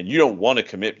 buddy, and you don't want to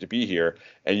commit to be here.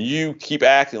 And you keep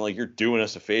acting like you're doing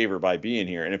us a favor by being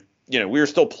here. And if we were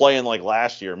still playing like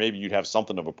last year, maybe you'd have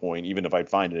something of a point, even if I'd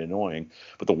find it annoying.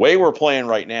 But the way we're playing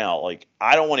right now, like,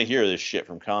 I don't want to hear this shit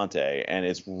from Conte, and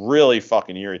it's really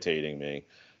fucking irritating me.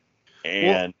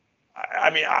 And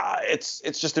it's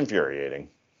just infuriating.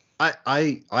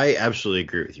 I absolutely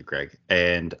agree with you, Greg.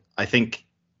 And I think,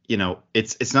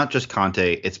 it's not just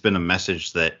Conte. It's been a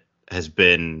message that has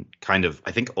been kind of,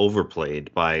 I think,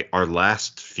 overplayed by our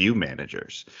last few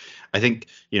managers. I think,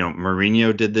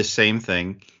 Mourinho did this same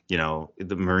thing. The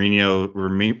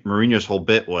Mourinho's whole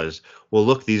bit was, well,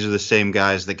 look, these are the same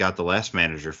guys that got the last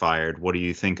manager fired. What do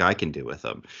you think I can do with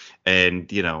them?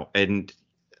 And, Nuno,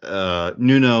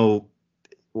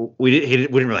 we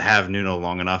didn't really have Nuno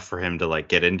long enough for him to like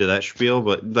get into that spiel,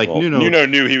 but Nuno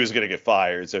knew he was going to get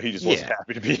fired, so he just wasn't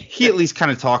happy to be. He at least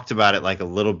kind of talked about it like a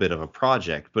little bit of a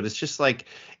project, but it's just like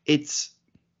it's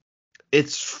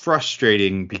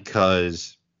frustrating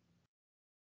because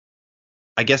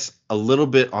I guess a little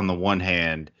bit on the one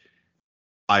hand,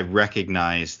 I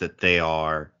recognize that they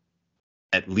are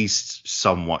at least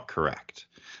somewhat correct.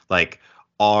 Like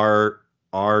our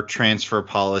transfer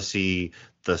policy,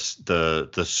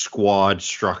 the squad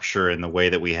structure and the way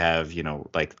that we have,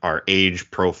 like our age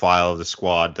profile of the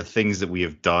squad, the things that we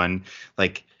have done,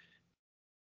 like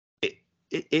it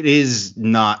is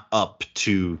not up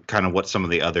to kind of what some of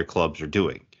the other clubs are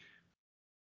doing.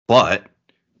 But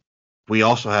we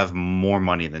also have more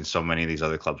money than so many of these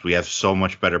other clubs. We have so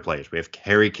much better players. We have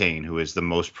Harry Kane, who is the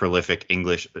most prolific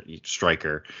English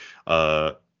striker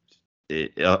of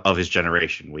his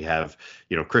generation. We have,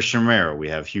 Christian Romero. We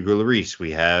have Hugo Lloris.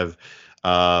 We have,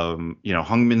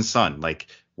 Heung-min Son. Like,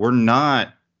 we're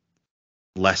not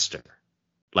Leicester.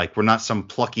 Like, we're not some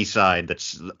plucky side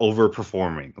that's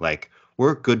overperforming. Like,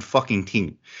 we're a good fucking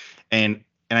team. And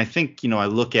I think, I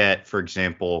look at, for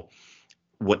example,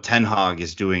 what Ten Hag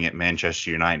is doing at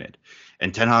Manchester United.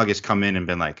 And Ten Hag has come in and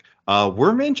been like,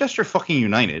 we're Manchester fucking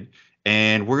United,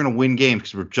 and we're going to win games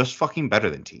because we're just fucking better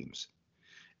than teams.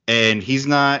 And he's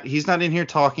not in here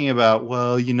talking about,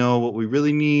 well, what we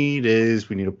really need is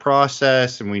we need a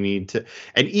process and we need to.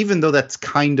 And even though that's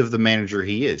kind of the manager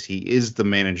he is the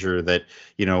manager that,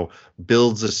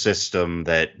 builds a system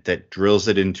that drills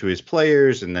it into his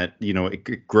players and that,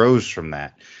 it grows from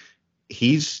that.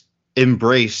 He's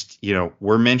embraced,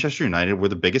 we're Manchester United. We're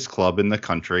the biggest club in the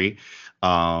country.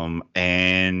 And,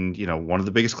 one of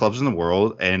the biggest clubs in the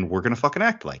world. And we're going to fucking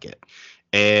act like it.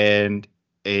 And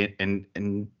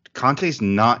Conte's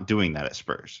not doing that at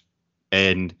Spurs.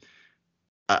 And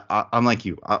I'm like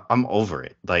you. I'm over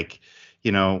it. Like,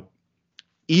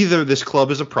 either this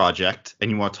club is a project and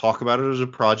you want to talk about it as a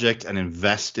project and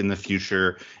invest in the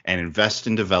future and invest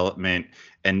in development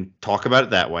and talk about it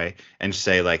that way and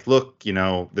say, like, look,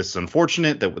 this is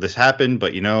unfortunate that this happened,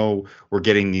 but, we're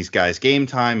getting these guys game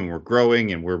time and we're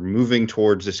growing and we're moving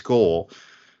towards this goal.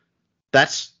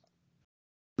 That's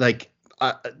like,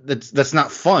 that's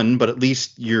not fun, but at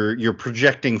least you're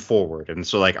projecting forward. And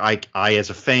so like I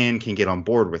as a fan can get on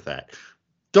board with that.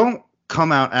 Don't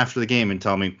come out after the game and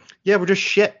tell me, yeah, we're just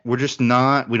shit. We're just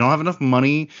not, we don't have enough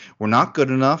money. We're not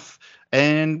good enough.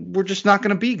 And we're just not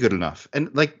going to be good enough. And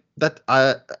like that,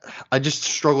 I just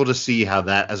struggle to see how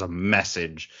that as a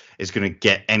message is going to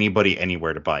get anybody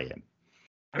anywhere to buy in.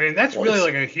 I mean, that's really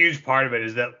like a huge part of it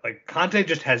is that like Conte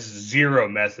just has zero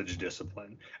message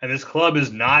discipline. And this club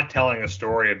is not telling a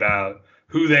story about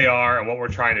who they are and what we're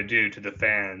trying to do to the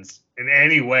fans in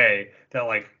any way that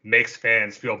like makes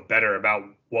fans feel better about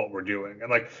what we're doing.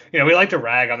 And like, we like to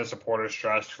rag on the supporters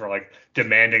trust for like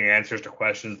demanding answers to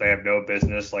questions they have no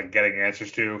business like getting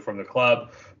answers to from the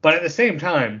club. But at the same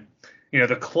time,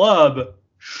 the club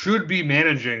should be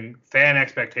managing fan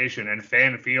expectation and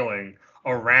fan feeling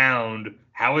around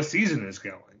how a season is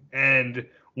going. And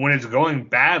when it's going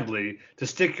badly, to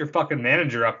stick your fucking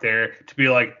manager up there to be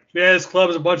like, yeah, this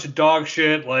club's a bunch of dog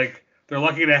shit. Like, they're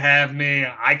lucky to have me.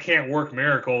 I can't work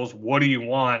miracles. What do you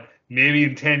want? Maybe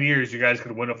in 10 years you guys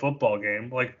could win a football game.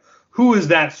 Like, who is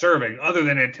that serving other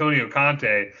than Antonio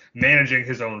Conte managing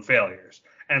his own failures?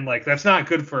 And like, that's not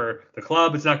good for the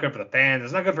club. It's not good for the fans.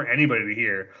 It's not good for anybody to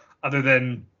hear other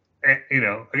than,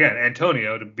 again,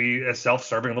 Antonio to be a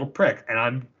self-serving little prick.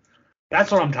 And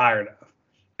that's what I'm tired of.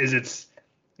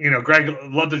 Greg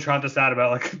loved to trot this out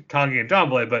about like Tanguy and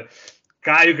Tomboy, but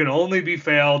guy who can only be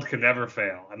failed can never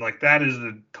fail. And like that is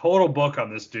the total book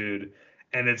on this dude,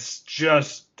 and it's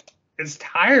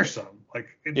tiresome. Like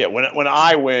when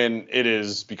I win, it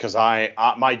is because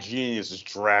my genius has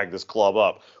dragged this club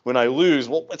up. When I lose,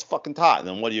 well, it's fucking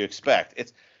Tottenham. What do you expect?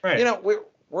 It's right.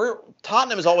 We're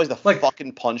Tottenham is always the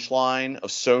fucking punchline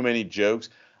of so many jokes.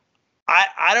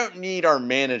 I don't need our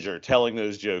manager telling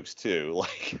those jokes too.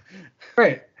 Like,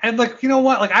 right. And like, you know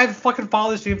what? Like, I've fucking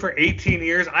followed this team for 18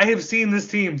 years. I have seen this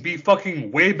team be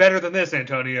fucking way better than this,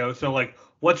 Antonio. So like,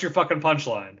 what's your fucking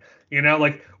punchline? You know,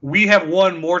 like we have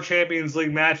won more Champions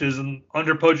League matches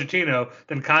under Pochettino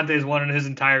than Conte's won in his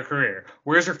entire career.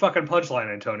 Where's your fucking punchline,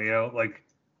 Antonio? Like,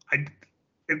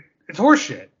 it's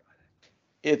horseshit.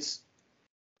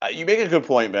 You make a good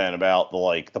point, Ben, about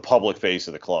the public face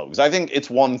of the club, because I think it's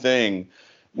one thing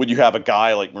when you have a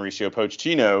guy like Mauricio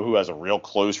Pochettino who has a real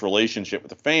close relationship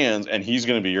with the fans, and he's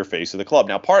going to be your face of the club.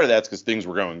 Now, part of that's because things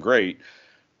were going great,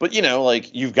 but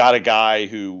you've got a guy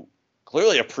who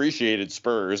clearly appreciated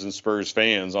Spurs and Spurs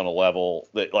fans on a level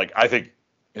that I think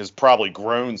has probably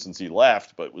grown since he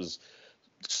left, but was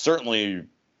certainly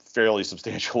fairly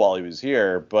substantial while he was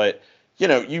here. But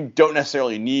you don't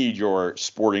necessarily need your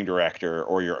sporting director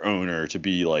or your owner to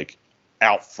be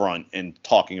out front and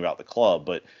talking about the club.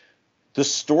 But the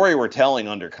story we're telling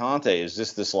under Conte is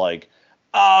just this what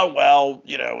do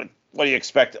you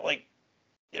expect?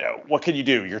 What can you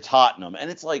do? You're Tottenham. And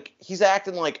it's he's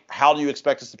acting how do you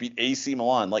expect us to beat AC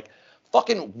Milan?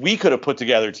 Fucking we could have put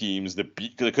together teams that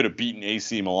could have beaten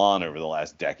AC Milan over the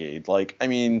last decade.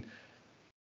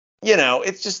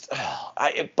 It's just,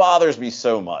 it bothers me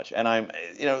so much. And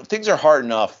things are hard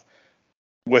enough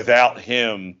without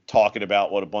him talking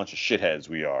about what a bunch of shitheads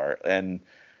we are. And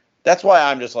that's why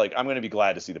I'm just I'm going to be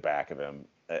glad to see the back of him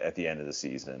at the end of the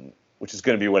season, which is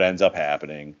going to be what ends up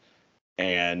happening.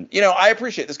 And, I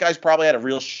appreciate this guy's probably had a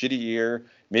real shitty year.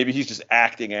 Maybe he's just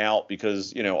acting out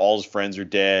because, all his friends are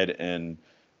dead and,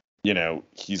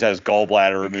 he's had his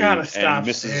gallbladder removed and he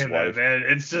misses his wife. Man.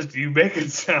 It's just, you make it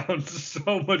sound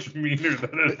so much meaner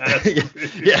than it has to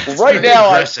be. Yeah, right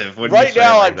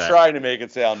now I'm trying to make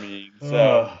it sound mean.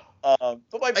 So,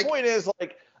 but my point is,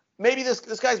 maybe this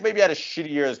guy's maybe had a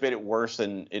shitty year that's made it worse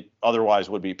than it otherwise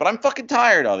would be. But I'm fucking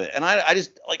tired of it. And I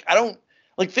just, I don't,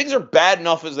 things are bad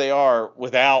enough as they are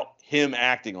without him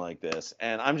acting like this,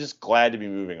 and I'm just glad to be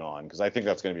moving on because I think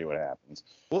that's going to be what happens.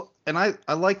 Well, and I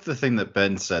like the thing that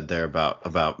Ben said there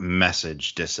about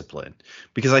message discipline,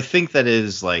 because I think that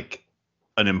is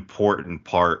an important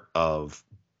part of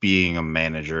being a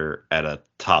manager at a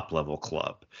top level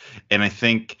club. And I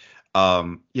think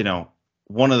one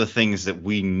of the things that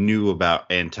we knew about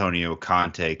Antonio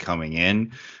Conte coming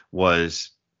in was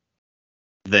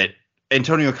that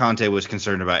Antonio Conte was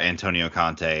concerned about Antonio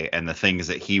Conte and the things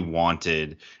that he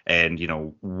wanted and,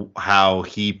 how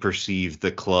he perceived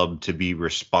the club to be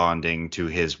responding to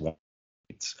his wants.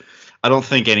 I don't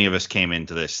think any of us came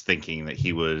into this thinking that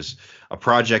he was a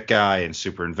project guy and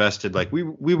super invested.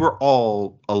 We were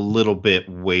all a little bit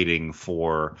waiting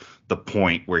for the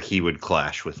point where he would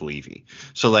clash with Levy.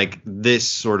 So this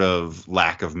sort of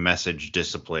lack of message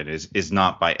discipline is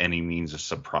not by any means a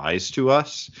surprise to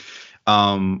us.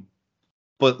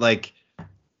 But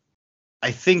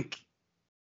I think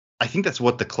that's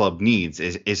what the club needs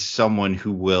is someone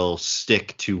who will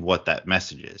stick to what that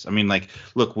message is. I mean,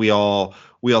 look, we all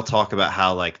talk about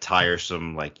how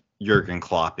tiresome Jurgen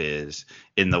Klopp is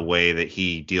in the way that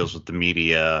he deals with the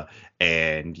media,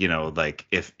 and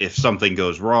if something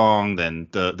goes wrong, then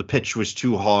the pitch was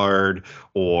too hard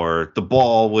or the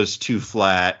ball was too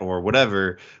flat or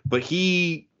whatever. But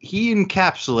he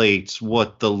encapsulates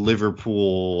what the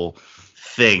Liverpool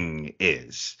thing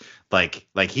is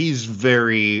he's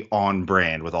very on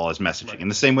brand with all his messaging in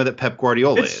the same way that Pep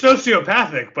Guardiola is. It's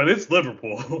sociopathic, but it's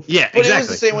Liverpool. Yeah, but exactly. It was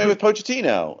the same way with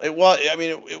Pochettino. It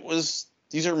was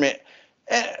these are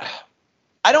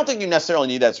I don't think you necessarily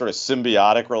need that sort of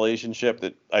symbiotic relationship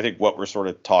that I think what we're sort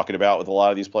of talking about with a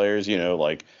lot of these players,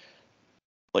 like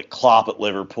Klopp at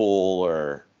Liverpool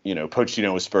or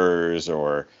Pochettino with Spurs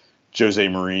or Jose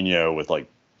Mourinho with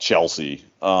Chelsea.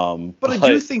 But I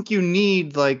do think you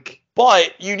need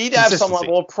but you need to have some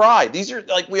level of pride. These are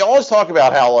we always talk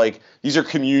about how these are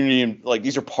community and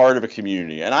these are part of a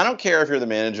community. And I don't care if you're the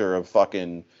manager of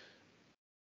fucking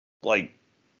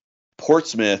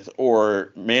Portsmouth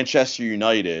or Manchester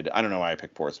United. I don't know why I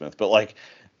picked Portsmouth, but I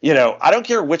don't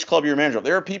care which club you're a manager of.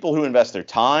 There are people who invest their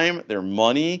time, their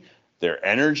money, their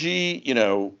energy,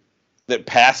 that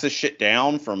pass this shit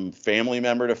down from family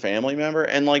member to family member.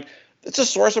 And it's a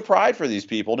source of pride for these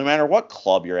people, no matter what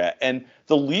club you're at. And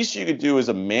the least you could do as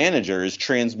a manager is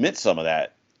transmit some of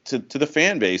that to the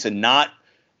fan base and not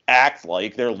act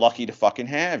like they're lucky to fucking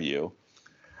have you.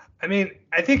 I mean,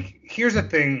 I think here's the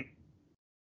thing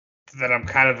that I'm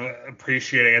kind of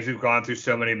appreciating as we've gone through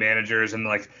so many managers and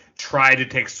like tried to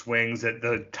take swings at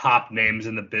the top names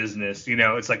in the business. You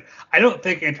know, it's like I don't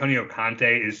think Antonio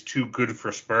Conte is too good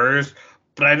for Spurs,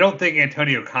 but I don't think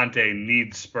Antonio Conte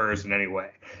needs Spurs in any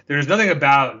way. There's nothing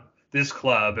about this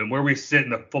club and where we sit in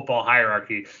the football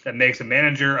hierarchy that makes a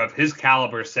manager of his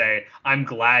caliber say, I'm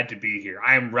glad to be here.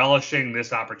 I am relishing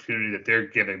this opportunity that they're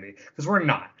giving me, because we're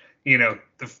not. You know,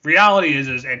 the reality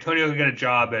is Antonio can get a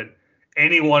job at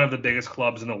any one of the biggest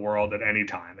clubs in the world at any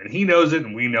time, and he knows it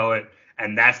and we know it,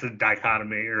 and that's the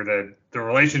dichotomy or the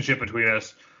relationship between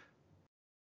us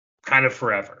kind of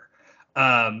forever.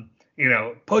 You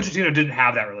know, Pochettino didn't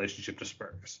have that relationship to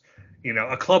Spurs. You know,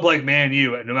 a club like Man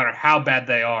U, no matter how bad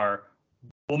they are,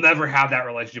 will never have that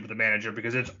relationship with the manager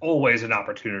because it's always an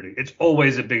opportunity. It's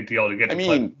always a big deal to get to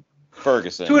play.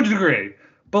 Ferguson. To a degree.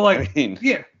 But, like, I mean,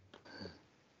 yeah.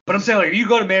 But I'm saying, like, you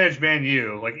go to manage Man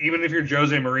U, like, even if you're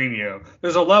Jose Mourinho,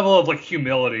 there's a level of, like,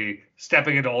 humility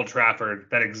stepping into Old Trafford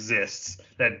that exists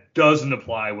that doesn't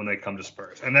apply when they come to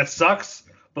Spurs. And that sucks,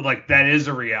 but, like, that is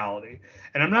a reality.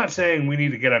 And I'm not saying we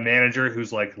need to get a manager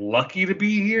who's, like, lucky to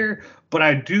be here, but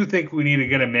I do think we need to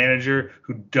get a manager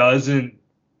who doesn't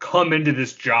come into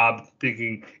this job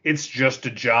thinking it's just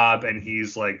a job and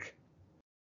he's, like,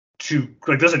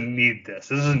 doesn't need this.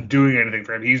 This isn't doing anything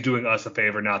for him. He's doing us a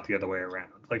favor, not the other way around.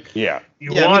 Like, yeah.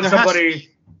 You want somebody.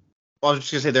 I was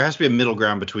just gonna say there has to be a middle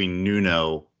ground between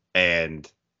Nuno and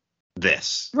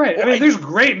this. Right. I mean, there's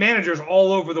great managers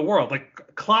all over the world.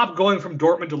 Like Klopp going from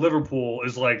Dortmund to Liverpool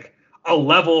is like a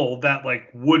level that like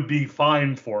would be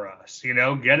fine for us. You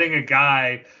know, getting a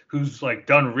guy who's like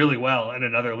done really well in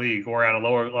another league or at a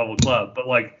lower level club, but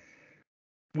like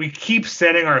we keep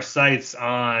setting our sights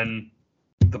on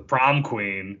the prom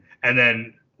queen and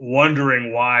then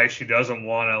wondering why she doesn't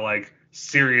want to like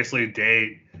seriously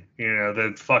date, you know,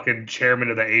 the fucking chairman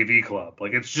of the AV club.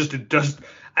 Like, it's just, it does.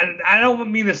 I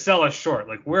don't mean to sell us short.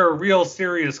 Like, we're a real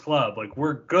serious club. Like,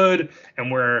 we're good and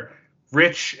we're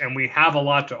rich and we have a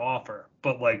lot to offer.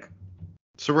 But like,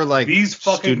 so we're like these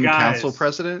fucking student guys, council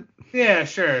president. Yeah,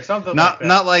 sure, something not like that.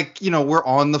 Not like, you know, we're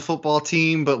on the football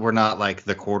team, but we're not like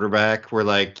the quarterback. We're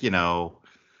like, you know,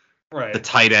 right, the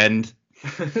tight end.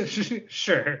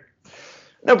 Sure.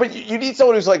 No, but you need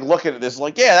someone who's like looking at this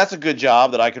like, yeah, that's a good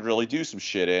job that I could really do some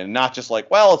shit in, not just like,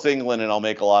 well, it's England and I'll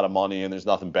make a lot of money and there's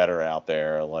nothing better out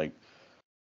there. Like,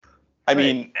 I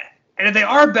mean, and if they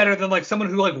are better than like someone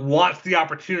who like wants the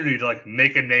opportunity to like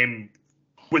make a name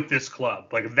with this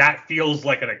club, like that feels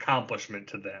like an accomplishment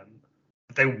to them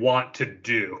that they want to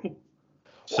do.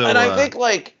 So, and I think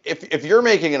like if you're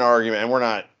making an argument, and we're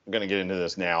not going to get into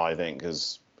this now, I think,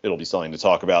 because it'll be something to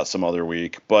talk about some other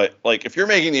week. But like, if you're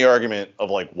making the argument of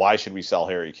like, why should we sell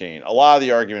Harry Kane? A lot of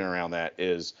the argument around that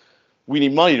is we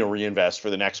need money to reinvest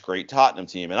for the next great Tottenham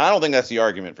team. And I don't think that's the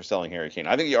argument for selling Harry Kane.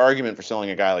 I think the argument for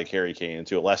selling a guy like Harry Kane, and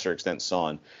to a lesser extent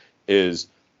Son, is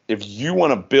if you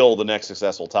want to build the next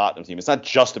successful Tottenham team, it's not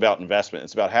just about investment.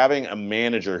 It's about having a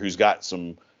manager who's got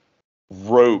some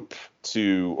rope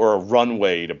to, or a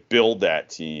runway to build that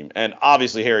team. And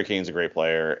obviously Harry Kane's a great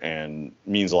player and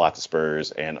means a lot to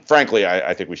Spurs, and frankly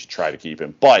I think we should try to keep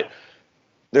him, but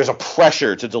there's a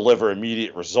pressure to deliver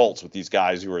immediate results with these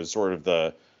guys who are sort of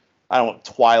the, I don't want,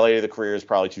 twilight of the career is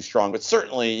probably too strong, but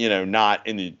certainly, you know, not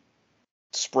in the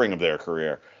spring of their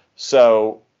career.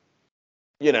 So,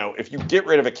 you know, if you get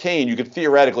rid of a Kane, you could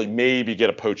theoretically maybe get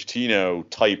a Pochettino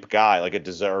type guy like a De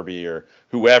Zerbi or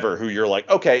whoever, who you're like,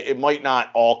 okay, it might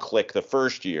not all click the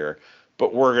first year,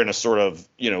 but we're going to sort of,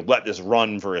 you know, let this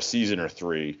run for a season or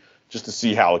three just to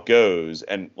see how it goes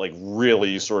and like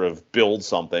really sort of build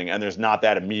something. And there's not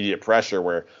that immediate pressure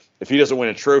where if he doesn't win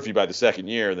a trophy by the second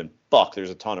year, then fuck, there's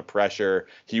a ton of pressure.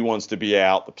 He wants to be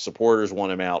out. The supporters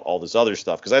want him out, all this other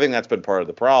stuff. Because I think that's been part of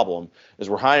the problem is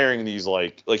we're hiring these,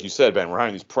 like you said, Ben, we're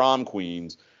hiring these prom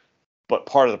queens. But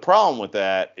part of the problem with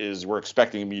that is we're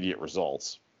expecting immediate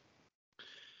results.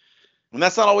 And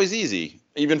that's not always easy,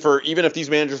 even if these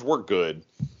managers were good.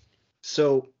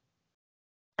 So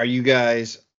are you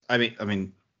guys, I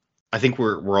mean, I think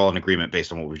we're all in agreement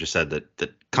based on what we just said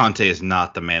that Conte is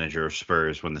not the manager of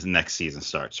Spurs when the next season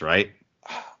starts, right?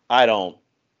 I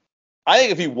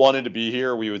think if he wanted to be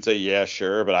here, we would say, yeah,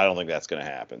 sure, but I don't think that's going to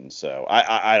happen. So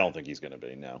I don't think he's going to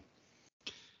be, no.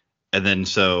 And then,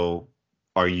 so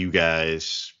are you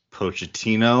guys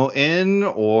Pochettino in,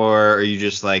 or are you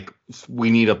just like, we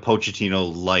need a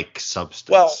Pochettino-like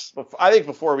substance? Well, I think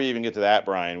before we even get to that,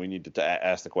 Brian, we need to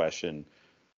ask the question,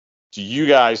 do you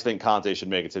guys think Conte should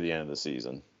make it to the end of the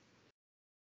season?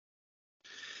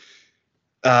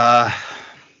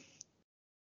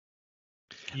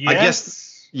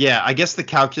 Yes. I guess the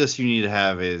calculus you need to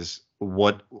have is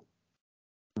what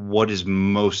is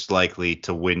most likely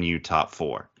to win you top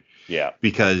four. Yeah.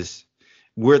 Because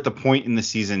we're at the point in the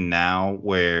season now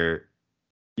where,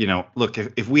 look,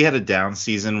 if we had a down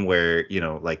season where,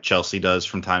 like Chelsea does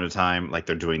from time to time, like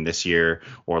they're doing this year,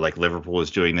 or like Liverpool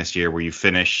is doing this year, where you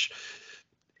finish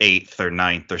 8th or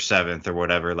 9th or 7th or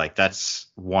whatever, like that's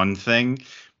one thing.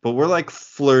 But we're like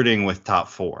flirting with top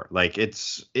four. Like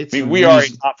it's we are a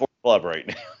top four club right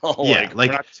now. Yeah, we're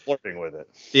not just flirting with it.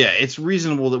 Yeah, it's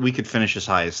reasonable that we could finish as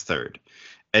high as third.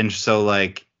 And so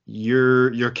like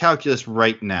your calculus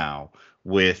right now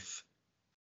with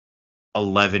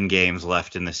 11 games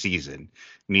left in the season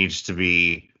needs to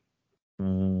be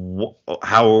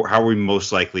how are we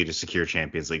most likely to secure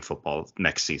Champions League football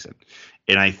next season?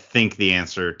 And I think the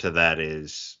answer to that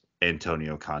is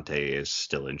Antonio Conte is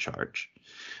still in charge.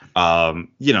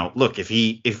 Look,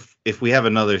 if we have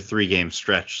another 3-game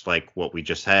stretch like what we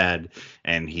just had,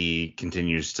 and he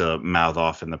continues to mouth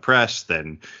off in the press,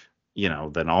 then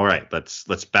all right,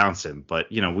 let's bounce him. But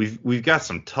we've got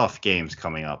some tough games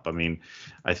coming up. I mean,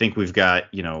 I think we've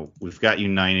got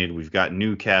United, we've got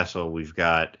Newcastle, we've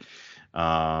got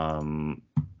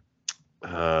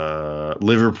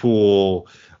Liverpool,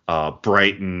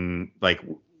 Brighton. Like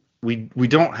we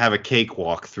don't have a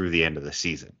cakewalk through the end of the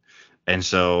season. And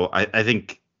so I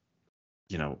think,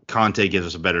 Conte gives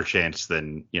us a better chance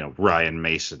than, Ryan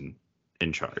Mason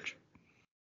in charge.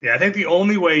 Yeah, I think the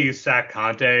only way you sack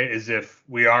Conte is if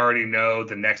we already know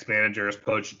the next manager is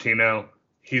Pochettino.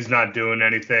 He's not doing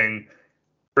anything.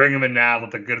 Bring him in now,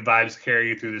 let the good vibes carry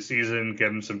you through the season,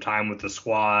 give him some time with the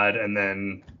squad, and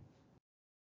then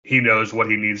he knows what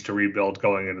he needs to rebuild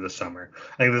going into the summer.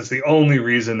 I think that's the only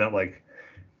reason that,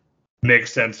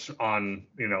 makes sense on,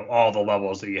 all the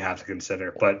levels that you have to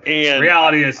consider. But the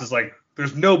reality is like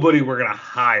there's nobody we're going to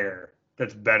hire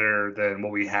that's better than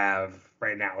what we have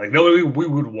right now. Like nobody we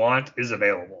would want is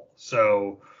available.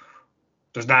 So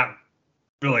there's not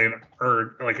really an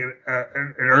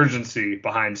urgency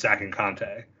behind sacking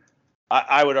Conte.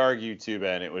 I would argue too,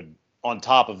 Ben, it would, on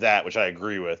top of that, which I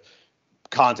agree with,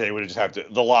 Conte would just have to,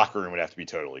 the locker room would have to be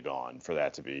totally gone for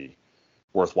that to be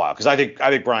worthwhile. Because I think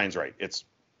Brian's right. It's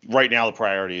right now the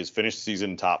priority is finish the season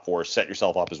in top four, set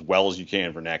yourself up as well as you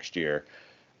can for next year.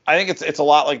 I think it's a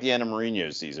lot like the end of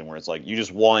Mourinho's season, where it's like you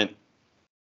want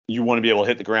to be able to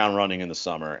hit the ground running in the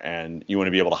summer, and you want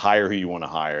to be able to hire who you want to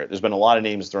hire. There's been a lot of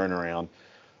names thrown around.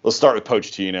 Let's start with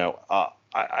Pochettino.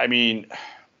 I mean,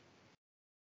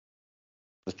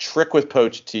 the trick with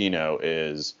Pochettino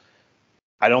is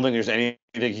I don't think there's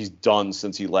anything he's done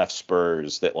since he left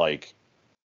Spurs that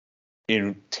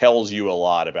tells you a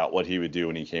lot about what he would do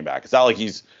when he came back. It's not like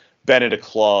he's been at a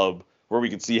club where we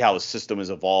can see how the system has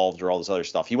evolved or all this other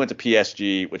stuff. He went to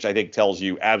PSG, which I think tells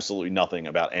you absolutely nothing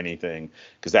about anything,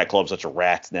 because that club's such a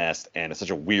rat's nest and it's such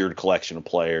a weird collection of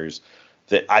players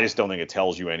that I just don't think it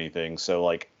tells you anything. So,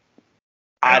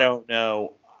 I don't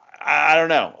know. I don't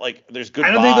know. There's good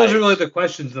I don't vibes. think those are really the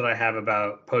questions that I have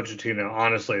about Pochettino,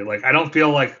 honestly. I don't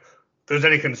feel like there's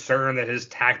any concern that his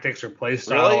tactics or play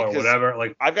style or whatever.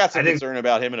 I've got some concern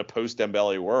about him in a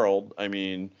post-Dembele world. I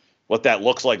mean, what that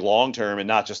looks like long term, and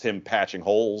not just him patching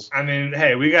holes. I mean,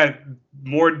 hey, we got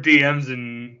more DMs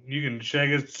than you can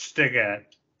shake a stick at.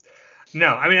 No,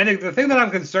 I mean, I think the thing that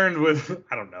I'm concerned with,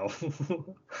 I don't know.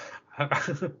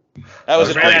 That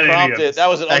was an unprompted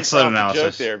excellent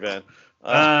joke there, Ben.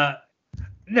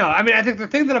 No, I mean, I think the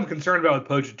thing that I'm concerned about with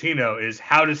Pochettino is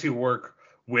how does he work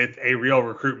with a real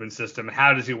recruitment system?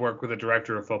 How does he work with a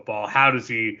director of football? How does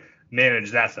he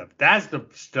manage that stuff? That's the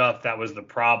stuff that was the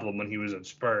problem when he was at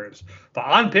Spurs. The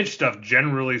on-pitch stuff,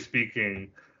 generally speaking,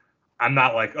 I'm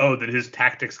not like, oh, did his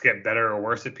tactics get better or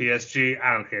worse at PSG?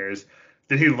 I don't care.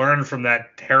 Did he learn from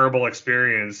that terrible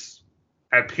experience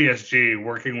at PSG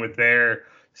working with their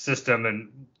system?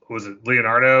 And was it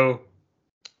Leonardo?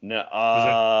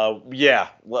 No, yeah.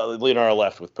 Well, Leonardo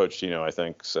left with Pochettino, I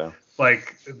think. So,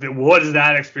 what is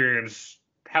that experience?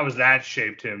 How has that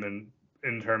shaped him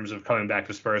in terms of coming back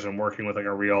to Spurs and working with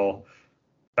a real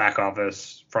back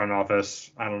office, front office?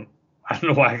 I don't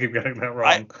know why I keep getting that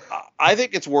wrong. I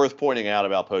think it's worth pointing out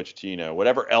about Pochettino,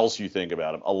 whatever else you think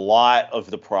about him, a lot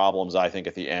of the problems I think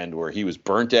at the end where he was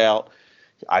burnt out.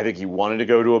 I think he wanted to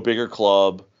go to a bigger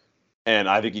club, and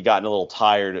I think he gotten a little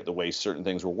tired at the way certain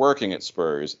things were working at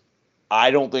Spurs. I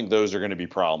don't think those are going to be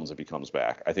problems if he comes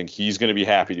back. I think he's going to be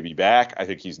happy to be back. I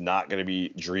think he's not going to be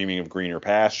dreaming of greener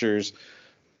pastures.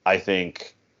 I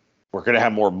think we're going to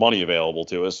have more money available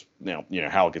to us. Now,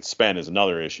 how it gets spent is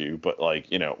another issue, but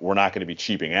we're not going to be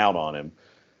cheaping out on him.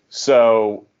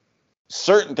 So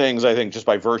certain things, I think, just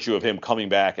by virtue of him coming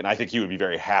back, and I think he would be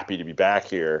very happy to be back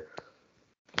here,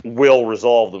 will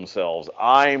resolve themselves.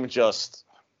 I'm just,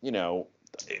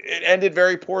 it ended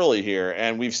very poorly here,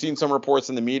 and we've seen some reports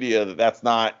in the media that that's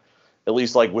not, at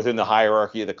least like within the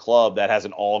hierarchy of the club, that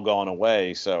hasn't all gone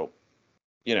away. So,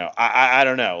 I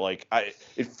don't know. Like,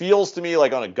 it feels to me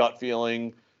like on a gut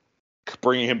feeling,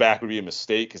 bringing him back would be a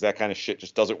mistake because that kind of shit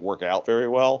just doesn't work out very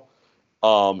well.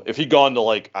 If he'd gone to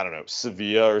like, I don't know,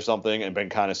 Sevilla or something and been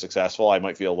kind of successful, I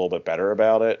might feel a little bit better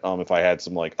about it. If I had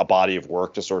some like a body of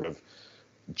work to sort of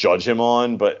judge him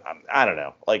on, but I don't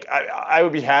know. Like I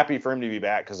would be happy for him to be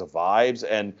back because of vibes.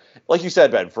 And like you said,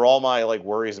 Ben, for all my like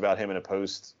worries about him in a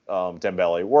post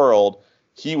Dembele world,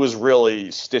 he was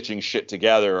really stitching shit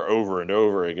together over and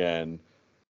over again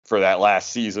for that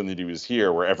last season that he was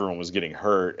here, where everyone was getting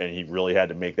hurt and he really had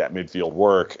to make that midfield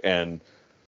work. And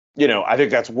I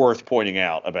think that's worth pointing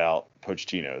out about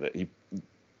Pochettino, that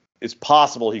it's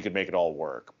possible he could make it all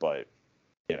work, but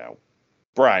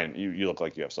Brian, you look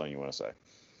like you have something you want to say.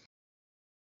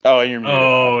 Oh, and you're muted.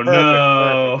 Oh, Perfect,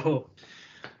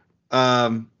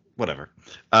 no. Whatever.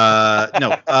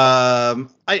 No.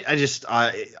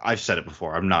 I've said it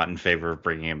before. I'm not in favor of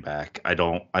bringing him back. I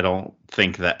don't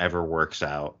think that ever works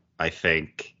out. I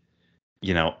think,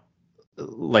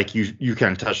 like you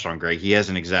kind of touched on, Greg, he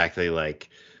hasn't exactly like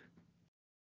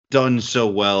done so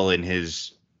well in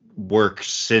his work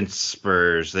since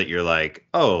Spurs that you're like,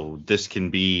 oh, this can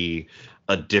be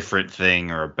a different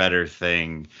thing or a better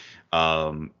thing.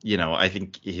 I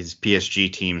think his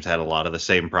PSG teams had a lot of the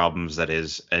same problems that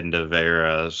his end of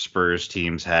era Spurs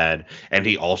teams had, and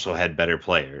he also had better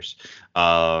players.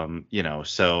 So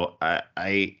I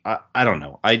don't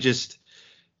know.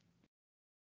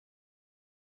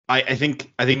 I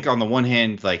think on the one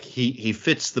hand, like he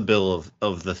fits the bill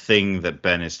of the thing that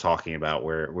Ben is talking about,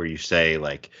 where you say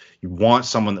like you want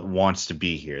someone that wants to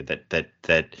be here,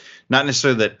 that not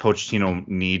necessarily that Pochettino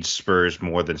needs Spurs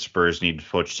more than Spurs needs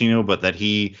Pochettino, but that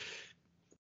he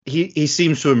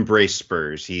seems to embrace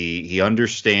Spurs. He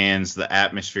understands the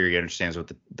atmosphere, he understands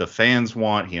what the fans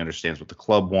want, he understands what the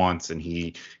club wants, and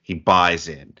he buys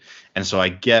in. And so I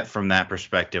get from that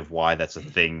perspective why that's a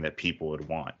thing that people would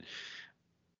want.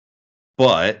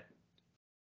 But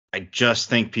I just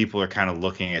think people are kind of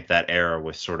looking at that era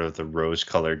with sort of the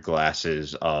rose-colored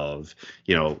glasses of,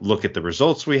 look at the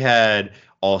results we had,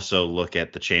 also look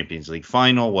at the Champions League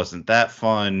final. Wasn't that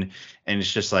fun? And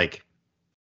it's just like,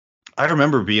 I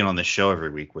remember being on this show every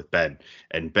week with Ben,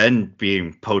 and Ben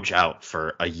being poached out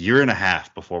for a year and a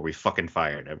half before we fucking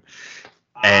fired him.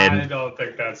 And I don't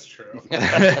think that's true.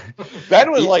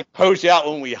 Ben was like poached out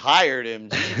when we hired him.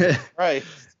 Jesus Christ.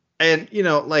 And,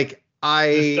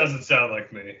 This doesn't sound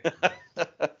like me.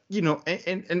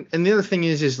 And the other thing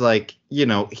is like,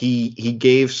 he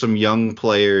gave some young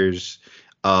players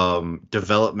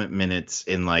development minutes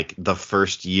in like the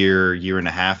first year and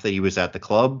a half that he was at the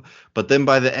club. But then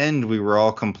by the end, we were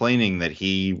all complaining that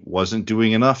he wasn't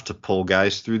doing enough to pull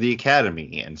guys through the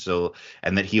academy. And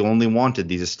that he only wanted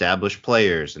these established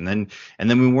players. And then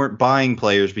we weren't buying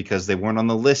players because they weren't on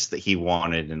the list that he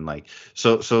wanted. And like,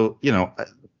 so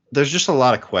there's just a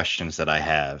lot of questions that I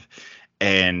have.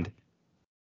 And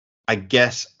I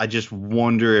guess I just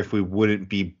wonder if we wouldn't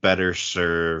be better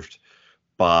served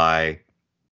by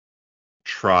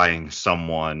trying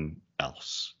someone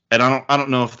else. And I don't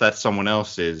know if that someone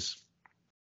else is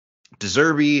De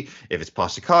Zerbi, if it's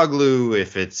Postecoglou,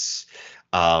 if it's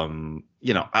I don't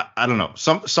know,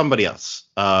 somebody else.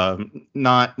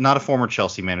 Not a former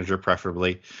Chelsea manager,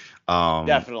 preferably.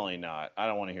 Definitely not. I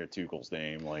don't want to hear Tuchel's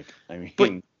name.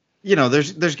 But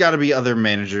there's got to be other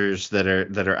managers that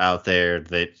are out there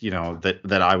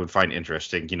that I would find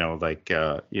interesting.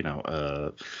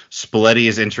 Spalletti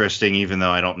is interesting, even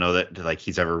though I don't know that like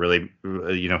he's ever really,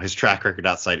 his track record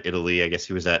outside Italy. I guess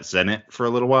he was at Zenit for a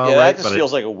little while. Yeah, right? That just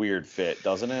feels like a weird fit,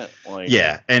 doesn't it?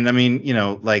 Yeah, and I mean,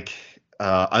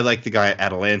 I like the guy at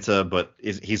Atalanta, but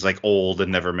he's like old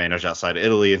and never managed outside of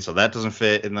Italy, and so that doesn't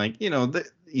fit. And like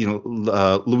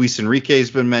Luis Enrique has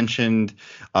been mentioned,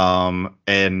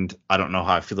 and I don't know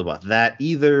how I feel about that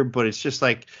either. But it's just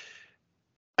like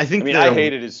I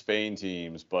hated his Spain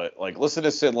teams, but like listen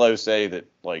to Sid Lowe say that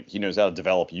like he knows how to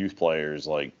develop youth players.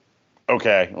 Like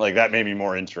okay, like that made me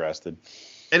more interested.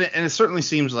 And it certainly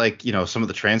seems like, some of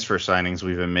the transfer signings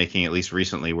we've been making, at least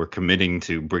recently, we're committing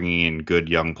to bringing in good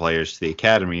young players to the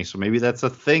academy. So maybe that's a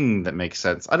thing that makes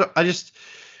sense. If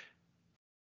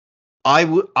I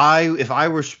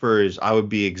were Spurs, I would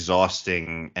be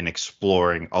exhausting and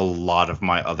exploring a lot of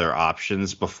my other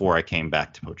options before I came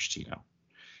back to Pochettino.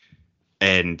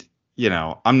 And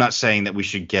I'm not saying that we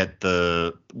should get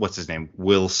what's his name,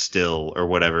 Will Still or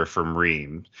whatever from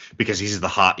Reams because he's the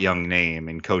hot young name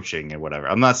in coaching and whatever.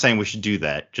 I'm not saying we should do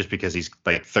that just because he's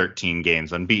like 13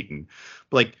 games unbeaten.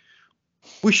 But like,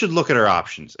 we should look at our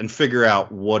options and figure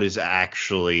out what is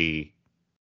actually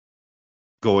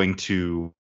going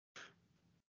to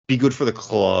be good for the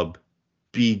club,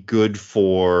 be good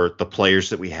for the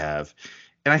players that we have.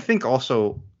 And I think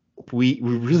also we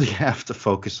really have to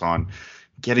focus on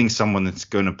getting someone that's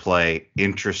going to play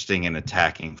interesting and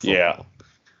attacking football. Yeah.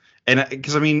 And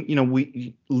because,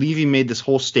 Levy made this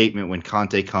whole statement when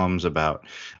Conte comes about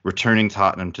returning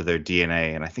Tottenham to their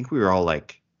DNA. And I think we were all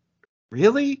like,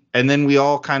 really? And then we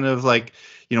all kind of like,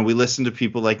 we listened to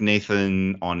people like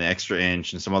Nathan on the Extra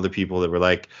Inch and some other people that were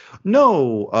like,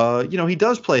 no, he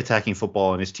does play attacking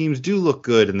football and his teams do look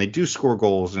good and they do score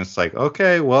goals. And it's like,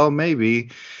 okay, well,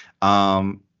 maybe.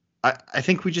 I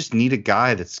think we just need a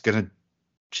guy that's going to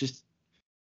just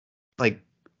like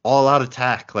all out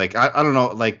attack. Like, I don't know,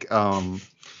 like,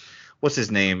 what's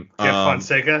his name?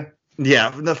 Fonseca? Yeah,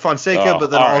 the Fonseca,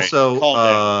 but then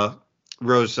also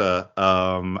Rosa,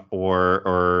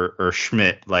 or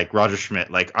Schmidt, like Roger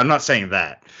Schmidt. Like, I'm not saying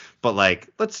that, but like,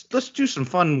 let's do some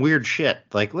fun, weird shit.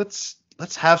 Like, let's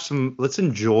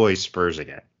enjoy Spurs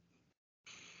again.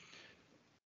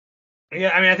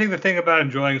 Yeah, I think the thing about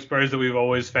enjoying Spurs that we've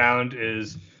always found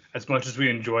is as much as we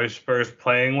enjoy Spurs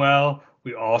playing well,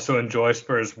 we also enjoy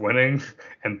Spurs winning,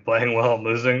 and playing well and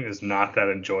losing is not that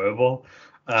enjoyable.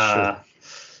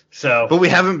 Sure. But we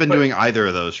haven't been doing either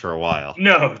of those for a while.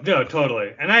 No,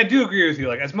 totally. And I do agree with you.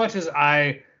 Like, as much as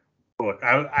I've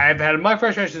had my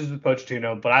frustrations with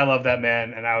Pochettino, but I love that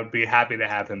man, and I would be happy to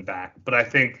have him back. But I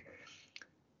think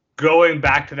going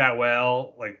back to that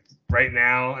well, like right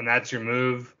now, and that's your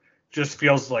move, just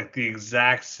feels like the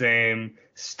exact same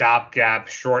stopgap,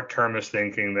 short-termist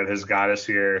thinking that has got us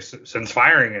here since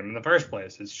firing him in the first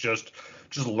place. It's just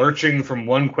lurching from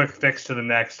one quick fix to the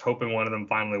next, hoping one of them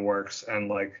finally works. And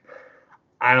like,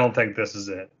 I don't think this is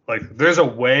it. Like, there's a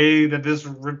way that this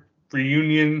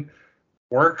reunion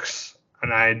works,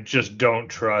 and I just don't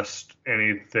trust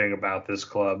anything about this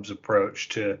club's approach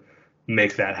to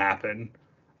make that happen.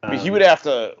 He would have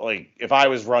to, like, if I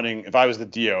was the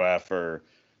DOF or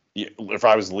if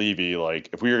I was Levy, like,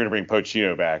 if we were going to bring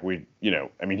Pochettino back,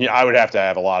 I would have to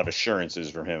have a lot of assurances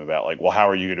from him about, like, well, how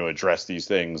are you going to address these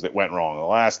things that went wrong the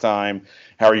last time?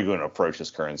 How are you going to approach this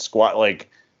current squad?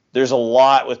 Like, there's a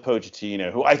lot with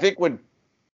Pochettino who I think would,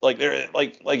 like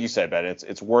you said, Ben,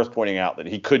 it's worth pointing out that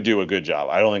he could do a good job.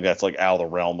 I don't think that's like out of the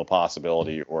realm of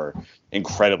possibility or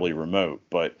incredibly remote,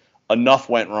 but enough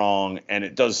went wrong, and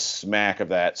it does smack of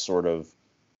that sort of,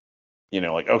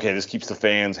 like, okay, this keeps the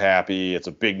fans happy. It's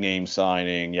a big name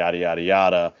signing, yada, yada,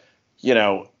 yada.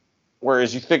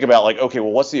 Whereas you think about, like, okay,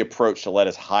 well, what's the approach that led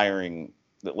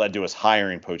to us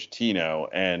hiring Pochettino?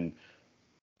 And,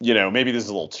 maybe this is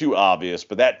a little too obvious,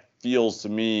 but that feels to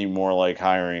me more like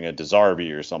hiring a De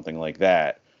Zerbi or something like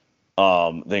that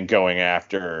than going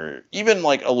after even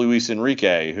like a Luis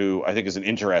Enrique, who I think is an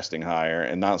interesting hire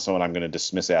and not someone I'm going to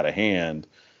dismiss out of hand.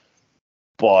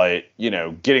 But,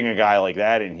 getting a guy like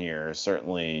that in here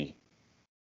certainly,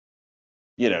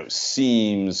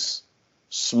 seems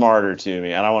smarter to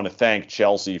me. And I want to thank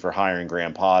Chelsea for hiring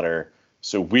Graham Potter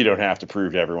so we don't have to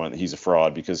prove to everyone that he's a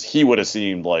fraud, because he would have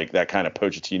seemed like that kind of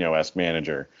Pochettino-esque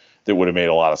manager that would have made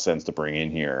a lot of sense to bring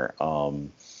in here.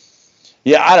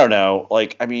 Yeah, I don't know.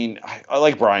 Like, I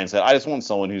like Brian said, I just want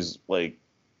someone who's, like,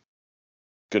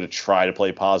 going to try to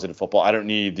play positive football. I don't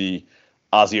need the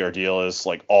Ozzy Ardiles,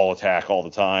 like, all attack all the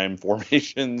time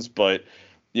formations, but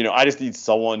I just need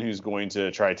someone who's going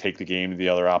to try to take the game to the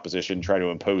other opposition, try to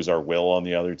impose our will on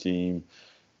the other team.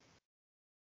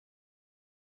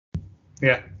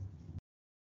 Yeah.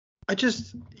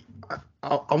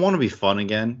 I want to be fun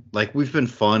again. Like, we've been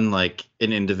fun, like,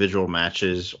 in individual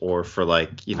matches or for, like,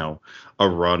 a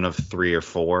run of 3 or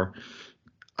 4.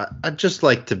 I'd just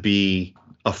like to be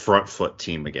a front foot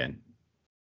team again.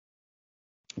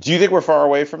 Do you think we're far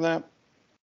away from that?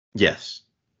 Yes.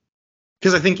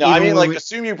 Because I think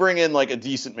assume you bring in, like, a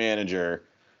decent manager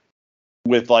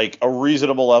with, like, a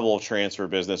reasonable level of transfer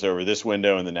business over this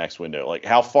window and the next window. Like,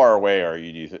 how far away are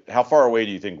you? How far away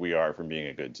do you think we are from being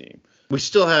a good team? We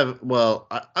still have,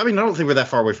 I don't think we're that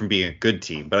far away from being a good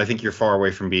team, but I think you're far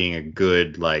away from being a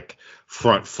good, like,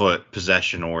 front foot,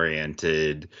 possession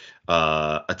oriented,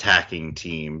 attacking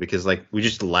team, because, like, we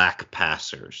just lack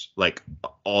passers, like,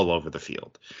 all over the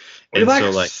field. We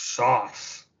lack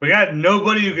sauce. We got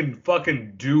nobody who can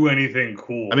fucking do anything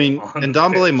cool. And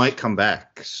Ndombele might come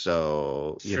back,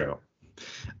 so, you know.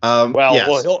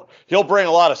 Yes. He'll bring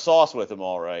a lot of sauce with him,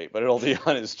 all right, but it'll be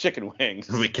on his chicken wings.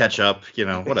 We catch up,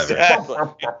 whatever. Exactly.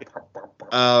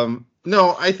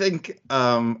 No, I think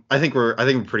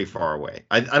we're pretty far away.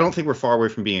 I don't think we're far away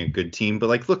from being a good team, but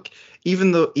like, look,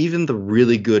 even the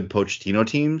really good Pochettino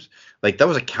teams, like that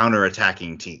was a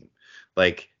counter-attacking team.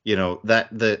 Like, that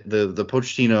the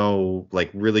Pochettino,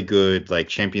 like, really good, like,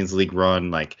 Champions League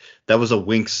run, like that was a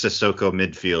Winks Sissoko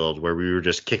midfield where we were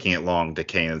just kicking it long to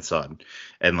Kane and Son.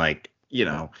 And like,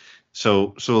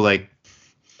 so like,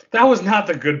 that was not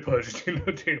the good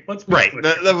Pochettino team. Let's be right.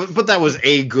 clear. But that was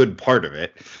a good part of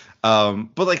it.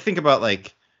 But like, think about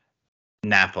like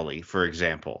Napoli, for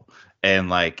example, and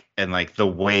like the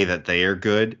way that they are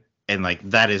good, and like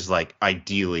that is like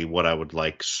ideally what I would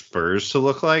like Spurs to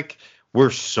look like. We're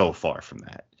so far from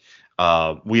that.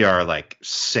 We are like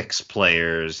 6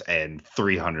 players and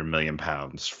 300 million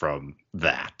pounds from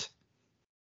that.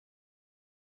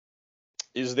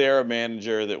 Is there a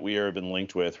manager that we have been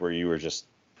linked with where you were just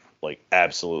like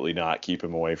absolutely not keep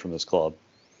him away from this club?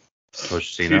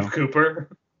 Pochettino?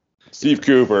 Steve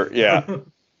Cooper, yeah.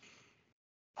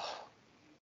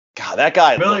 God, that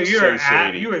guy really, looks you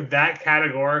shady. were that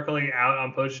categorically out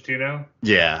on Pochettino?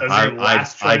 Yeah, as your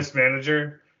last choice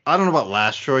manager. I don't know about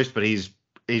last choice, but he's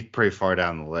pretty far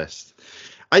down the list.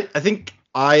 I think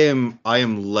I am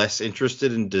less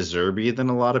interested in De Zerbi than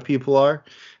a lot of people are,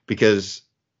 because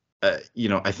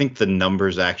I think the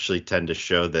numbers actually tend to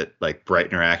show that like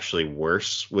Brighton are actually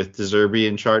worse with De Zerbi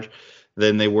in charge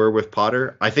than they were with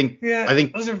Potter. I think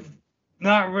those are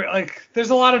not like,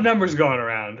 there's a lot of numbers going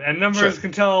around, and numbers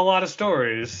can tell a lot of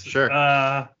stories.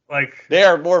 Sure. Like, they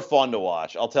are more fun to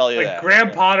watch. I'll tell you like that.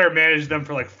 Graham Potter managed them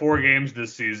for like 4 games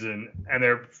this season, and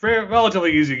they're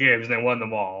relatively easy games, and they won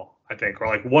them all, I think, or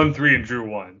like 1-3 and drew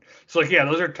 1. So like, yeah,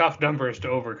 those are tough numbers to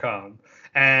overcome.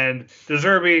 And De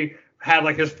Zerbi had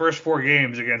like his first 4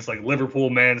 games against like Liverpool,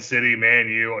 Man City, Man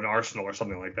U, and Arsenal or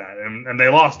something like that, and they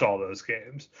lost all those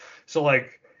games. So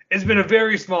like, it's been a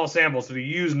very small sample, so to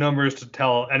use numbers to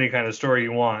tell any kind of story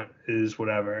you want is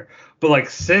whatever. But like,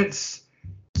 since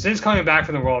coming back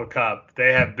from the World Cup,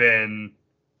 they have been,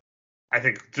 I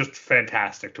think, just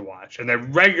fantastic to watch, and they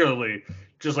regularly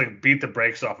just like beat the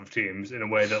brakes off of teams in a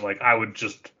way that like I would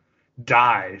just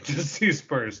die to see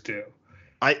Spurs do.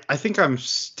 I think I'm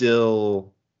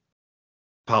still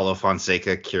Paulo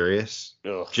Fonseca curious.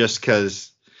 Ugh. Just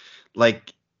because,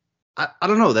 like, I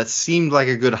don't know, that seemed like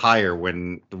a good hire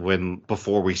when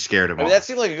before we scared him off. That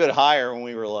seemed like a good hire when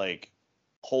we were like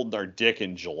holding our dick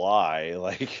in July,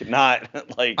 like not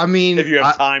like, I mean, if you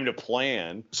have time to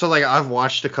plan. So like, I've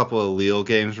watched a couple of Lille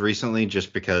games recently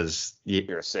just because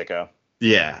You're a sicko.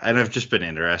 Yeah, and I've just been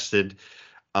interested.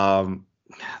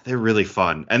 They're really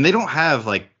fun, and they don't have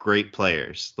like great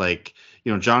players. Like,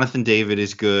 Jonathan David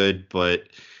is good, but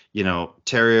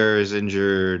Terrier is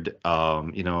injured.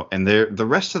 And the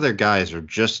rest of their guys are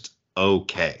just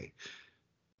okay,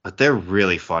 but they're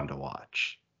really fun to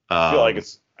watch.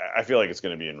 I feel like it's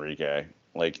going to be Enrique.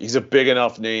 Like, he's a big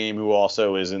enough name who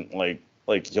also isn't like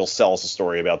he'll sell us a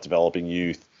story about developing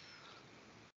youth.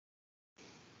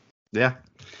 Yeah,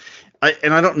 I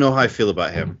don't know how I feel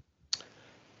about him.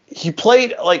 He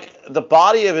played, like, the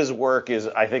body of his work is,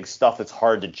 I think, stuff that's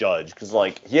hard to judge, because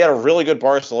like, he had a really good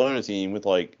Barcelona team with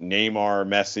like Neymar,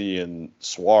 Messi, and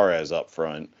Suarez up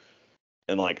front,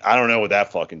 and like, I don't know what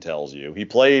that fucking tells you. He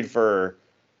played for,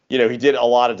 he did a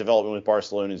lot of development with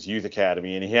Barcelona's youth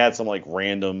academy, and he had some like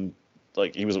random,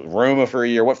 like, he was with Roma for a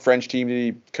year. What French team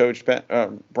did he coach,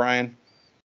 Brian?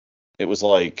 It was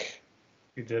like,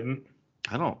 He didn't.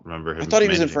 I don't remember him. I thought he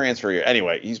was in France for a year.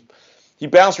 Anyway, he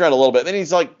bounced around a little bit. Then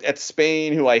he's like at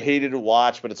Spain, who I hated to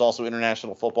watch, but it's also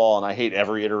international football, and I hate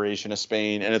every iteration of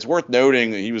Spain. And it's worth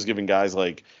noting that he was giving guys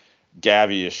like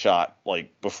Gavi a shot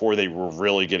like before they were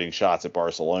really getting shots at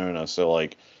Barcelona. So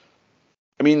like,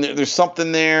 I mean, there's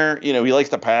something there. He likes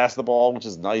to pass the ball, which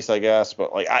is nice, I guess.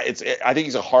 But like, I think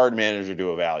he's a hard manager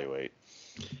to evaluate.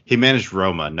 He managed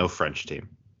Roma, no French team.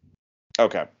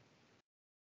 Okay.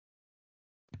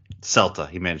 Celta.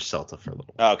 He managed Celta for a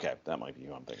little while. Okay, that might be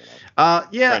who I'm thinking of.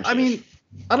 Yeah, French-ish. I mean,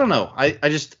 I don't know.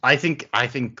 I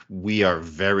think we are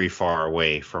very far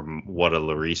away from what a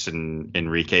Lloris and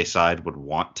Enrique side would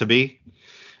want to be.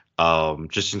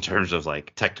 Just in terms of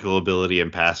like technical ability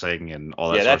and passing and all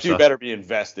that. Yeah, sort of that dude stuff. better be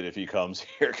invested if he comes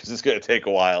here, because it's going to take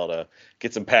a while to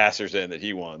get some passers in that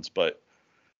he wants. But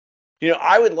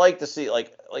I would like to see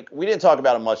like we didn't talk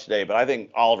about him much today, but I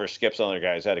think Oliver Skip's other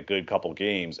guys had a good couple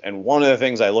games. And one of the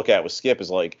things I look at with Skip is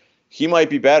like, he might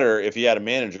be better if he had a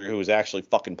manager who was actually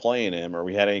fucking playing him, or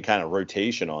we had any kind of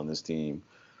rotation on this team.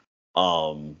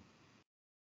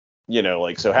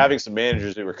 Like, so having some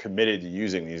managers that were committed to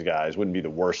using these guys wouldn't be the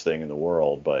worst thing in the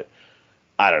world, but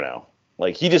I don't know.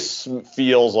 Like, he just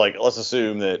feels like, let's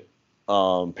assume that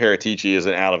Paratici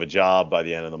isn't out of a job by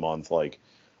the end of the month. Like,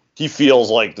 he feels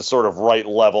like the sort of right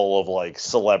level of like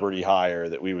celebrity hire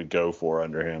that we would go for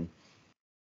under him.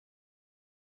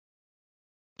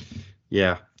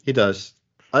 Yeah, he does.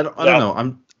 I don't know.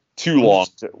 I'm too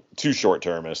short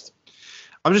termist.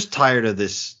 I'm just tired of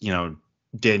this,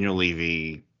 Daniel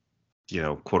Levy,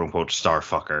 quote unquote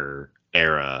starfucker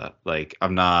era. Like,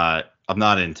 I'm not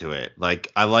into it.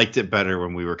 Like, I liked it better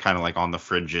when we were kind of like on the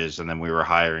fringes, and then we were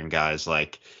hiring guys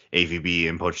like AVB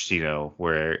and Pochettino,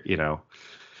 where even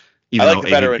though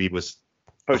AVB was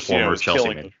a former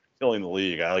Chelsea man, killing the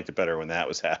league, I liked it better when that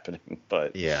was happening.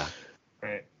 But yeah,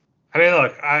 right. I mean,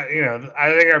 look, I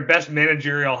think our best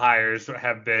managerial hires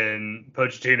have been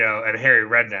Pochettino and Harry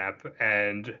Redknapp,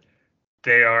 and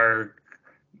they are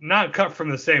not cut from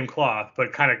the same cloth,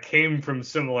 but kind of came from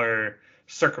similar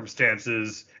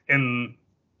circumstances in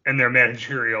their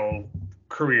managerial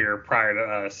career prior to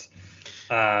us.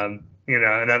 And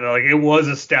then like it was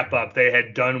a step up. They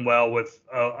had done well with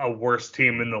a worse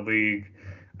team in the league,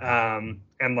 and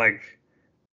like.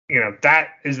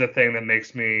 That is the thing that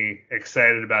makes me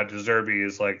excited about De Zerbi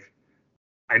is like,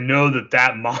 I know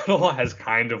that model has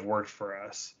kind of worked for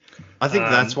us. I think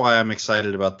that's why I'm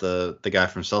excited about the guy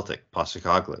from Celtic,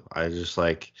 Postecoglou. I just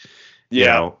like,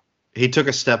 he took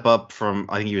a step up from,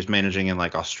 I think he was managing in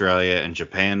like Australia and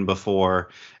Japan before,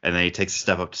 and then he takes a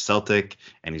step up to Celtic,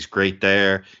 and he's great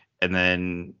there. And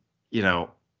then,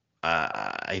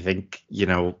 I think,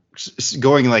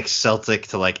 going like Celtic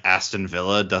to like Aston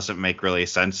Villa doesn't make really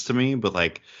sense to me, but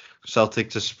like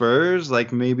Celtic to Spurs,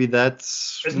 like maybe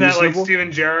that's Isn't that like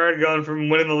Steven Gerrard going from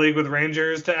winning the league with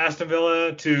Rangers to Aston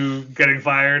Villa to getting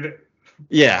fired?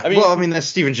 Yeah. I mean, that's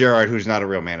Steven Gerrard, who's not a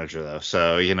real manager though.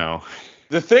 So,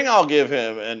 The thing I'll give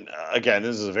him, and again,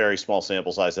 this is a very small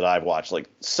sample size that I've watched, like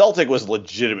Celtic was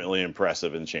legitimately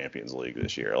impressive in Champions League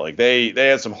this year. Like they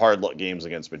had some hard luck games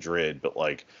against Madrid, but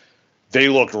like they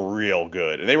looked real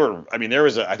good. And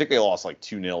I think they lost like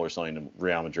 2-0 or something to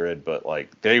Real Madrid, but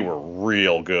like they were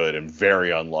real good and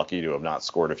very unlucky to have not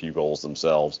scored a few goals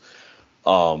themselves.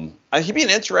 He'd be an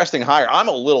interesting hire. I'm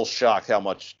a little shocked how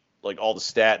much like all the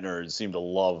stat nerds seem to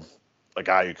love a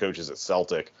guy who coaches at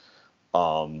Celtic.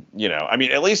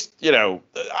 At least,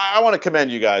 I want to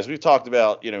commend you guys. We've talked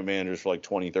about, managers for like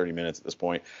 20, 30 minutes at this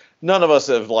point. None of us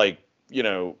have like,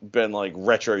 been like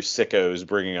retro sickos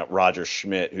bringing up Roger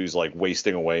Schmidt, who's like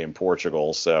wasting away in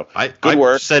Portugal. So good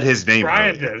work. I said his name.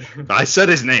 Brian did. I said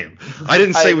his name. I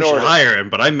didn't say we should hire him,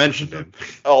 but I mentioned him.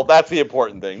 Oh, that's the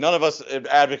important thing. None of us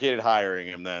advocated hiring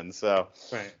him then. So,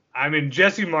 right. I mean,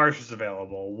 Jesse Marsh is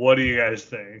available. What do you guys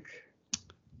think?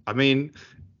 I mean,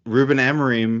 Ruben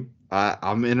Amorim,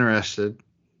 I'm interested.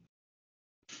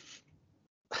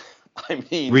 I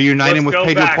mean, reunite him with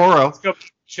Pedro Porro. Let's go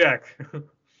check.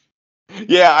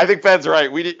 Yeah, I think Ben's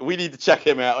right. We need to check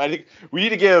him out. I think we need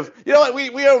to give. You know what?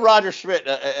 We owe Roger Schmidt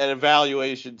an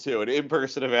evaluation too, an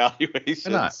in-person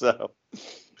evaluation. So.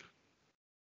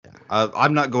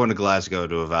 I'm not going to Glasgow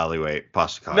to evaluate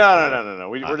Postecoglou. No.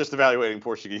 We're just evaluating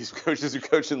Portuguese coaches who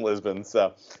coach in Lisbon.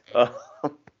 So. I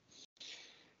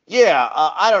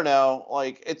don't know.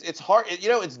 Like it's hard.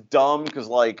 It's dumb because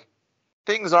like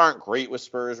things aren't great with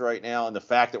Spurs right now, and the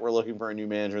fact that we're looking for a new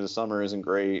manager this summer isn't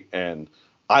great. And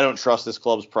I don't trust this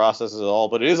club's processes at all.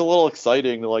 But it is a little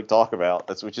exciting to like talk about.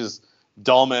 Which is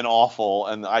dumb and awful,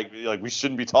 and we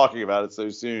shouldn't be talking about it so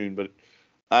soon. But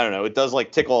I don't know. It does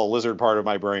like tickle a lizard part of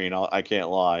my brain. I can't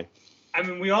lie. I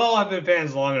mean, we all have been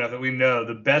fans long enough that we know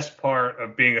the best part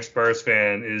of being a Spurs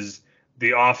fan is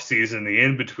the off season, the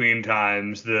in between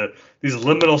times, these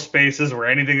liminal spaces where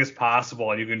anything is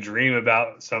possible and you can dream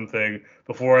about something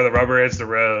before the rubber hits the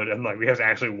road, and like we have to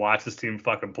actually watch this team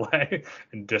fucking play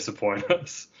and disappoint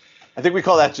us. I think we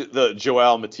call that the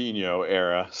Joao Moutinho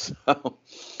era. So.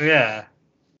 Yeah.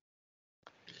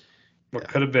 What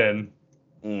could have been.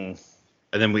 And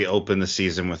then we open the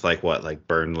season with like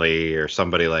Burnley or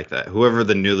somebody like that, whoever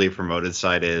the newly promoted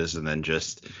side is, and then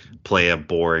just play a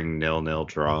boring 0-0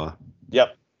 draw.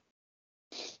 Yep.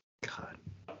 God.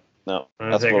 No.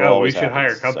 I think, we should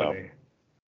hire company.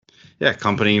 So. Yeah,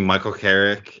 company, Michael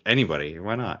Carrick, anybody.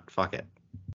 Why not? Fuck it.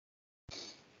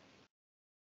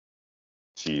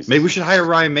 Jeez. Maybe we should hire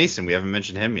Ryan Mason. We haven't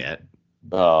mentioned him yet.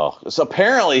 Oh, so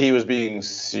apparently he was being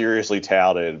seriously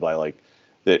touted by like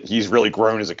that he's really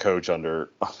grown as a coach under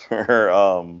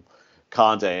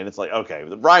Conte, and it's like, okay,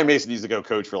 Ryan Mason needs to go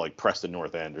coach for like Preston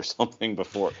North End or something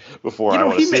before I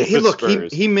want to see him.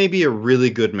 He may be a really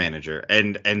good manager,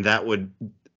 and that would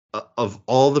of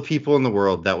all the people in the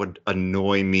world, that would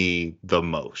annoy me the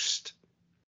most.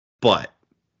 But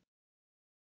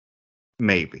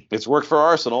maybe It's worked for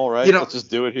Arsenal, right? You know- Let's just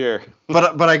do it here.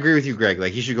 but I agree with you, Greg.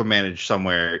 Like, he should go manage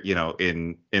somewhere,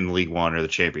 in League One or the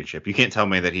Championship. You can't tell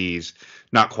me that he's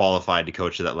not qualified to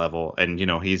coach at that level. And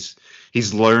he's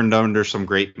learned under some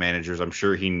great managers. I'm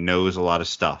sure he knows a lot of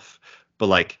stuff. But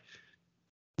like,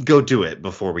 go do it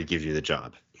before we give you the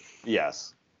job.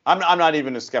 Yes. I'm not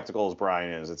even as skeptical as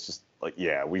Brian is. It's just like,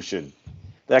 yeah, we should.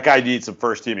 That guy needs some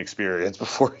first team experience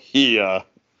before he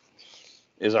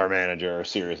is our manager or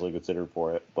seriously considered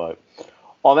for it. But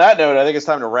on that note, I think it's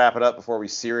time to wrap it up before we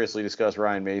seriously discuss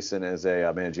Ryan Mason as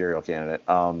a managerial candidate.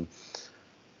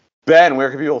 Ben, where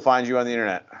can people find you on the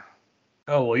internet?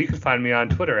 Oh, well, you can find me on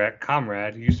Twitter at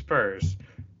ComradeUSpurs.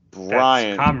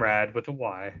 Brian. That's Comrade with a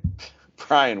Y.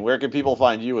 Brian, where can people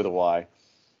find you with a Y?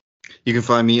 You can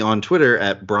find me on Twitter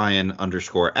at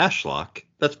Brian_Ashlock.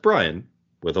 That's Brian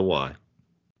with a Y.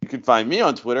 You can find me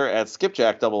on Twitter at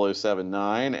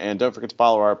skipjack0079. And don't forget to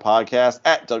follow our podcast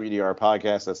at WDR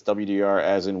Podcast. That's WDR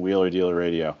as in Wheeler Dealer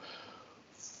Radio.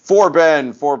 For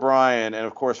Ben, for Brian, and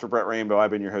of course for Brett Rainbow,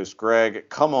 I've been your host, Greg.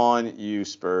 Come on, you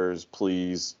Spurs,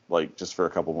 please, just for a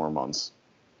couple more months.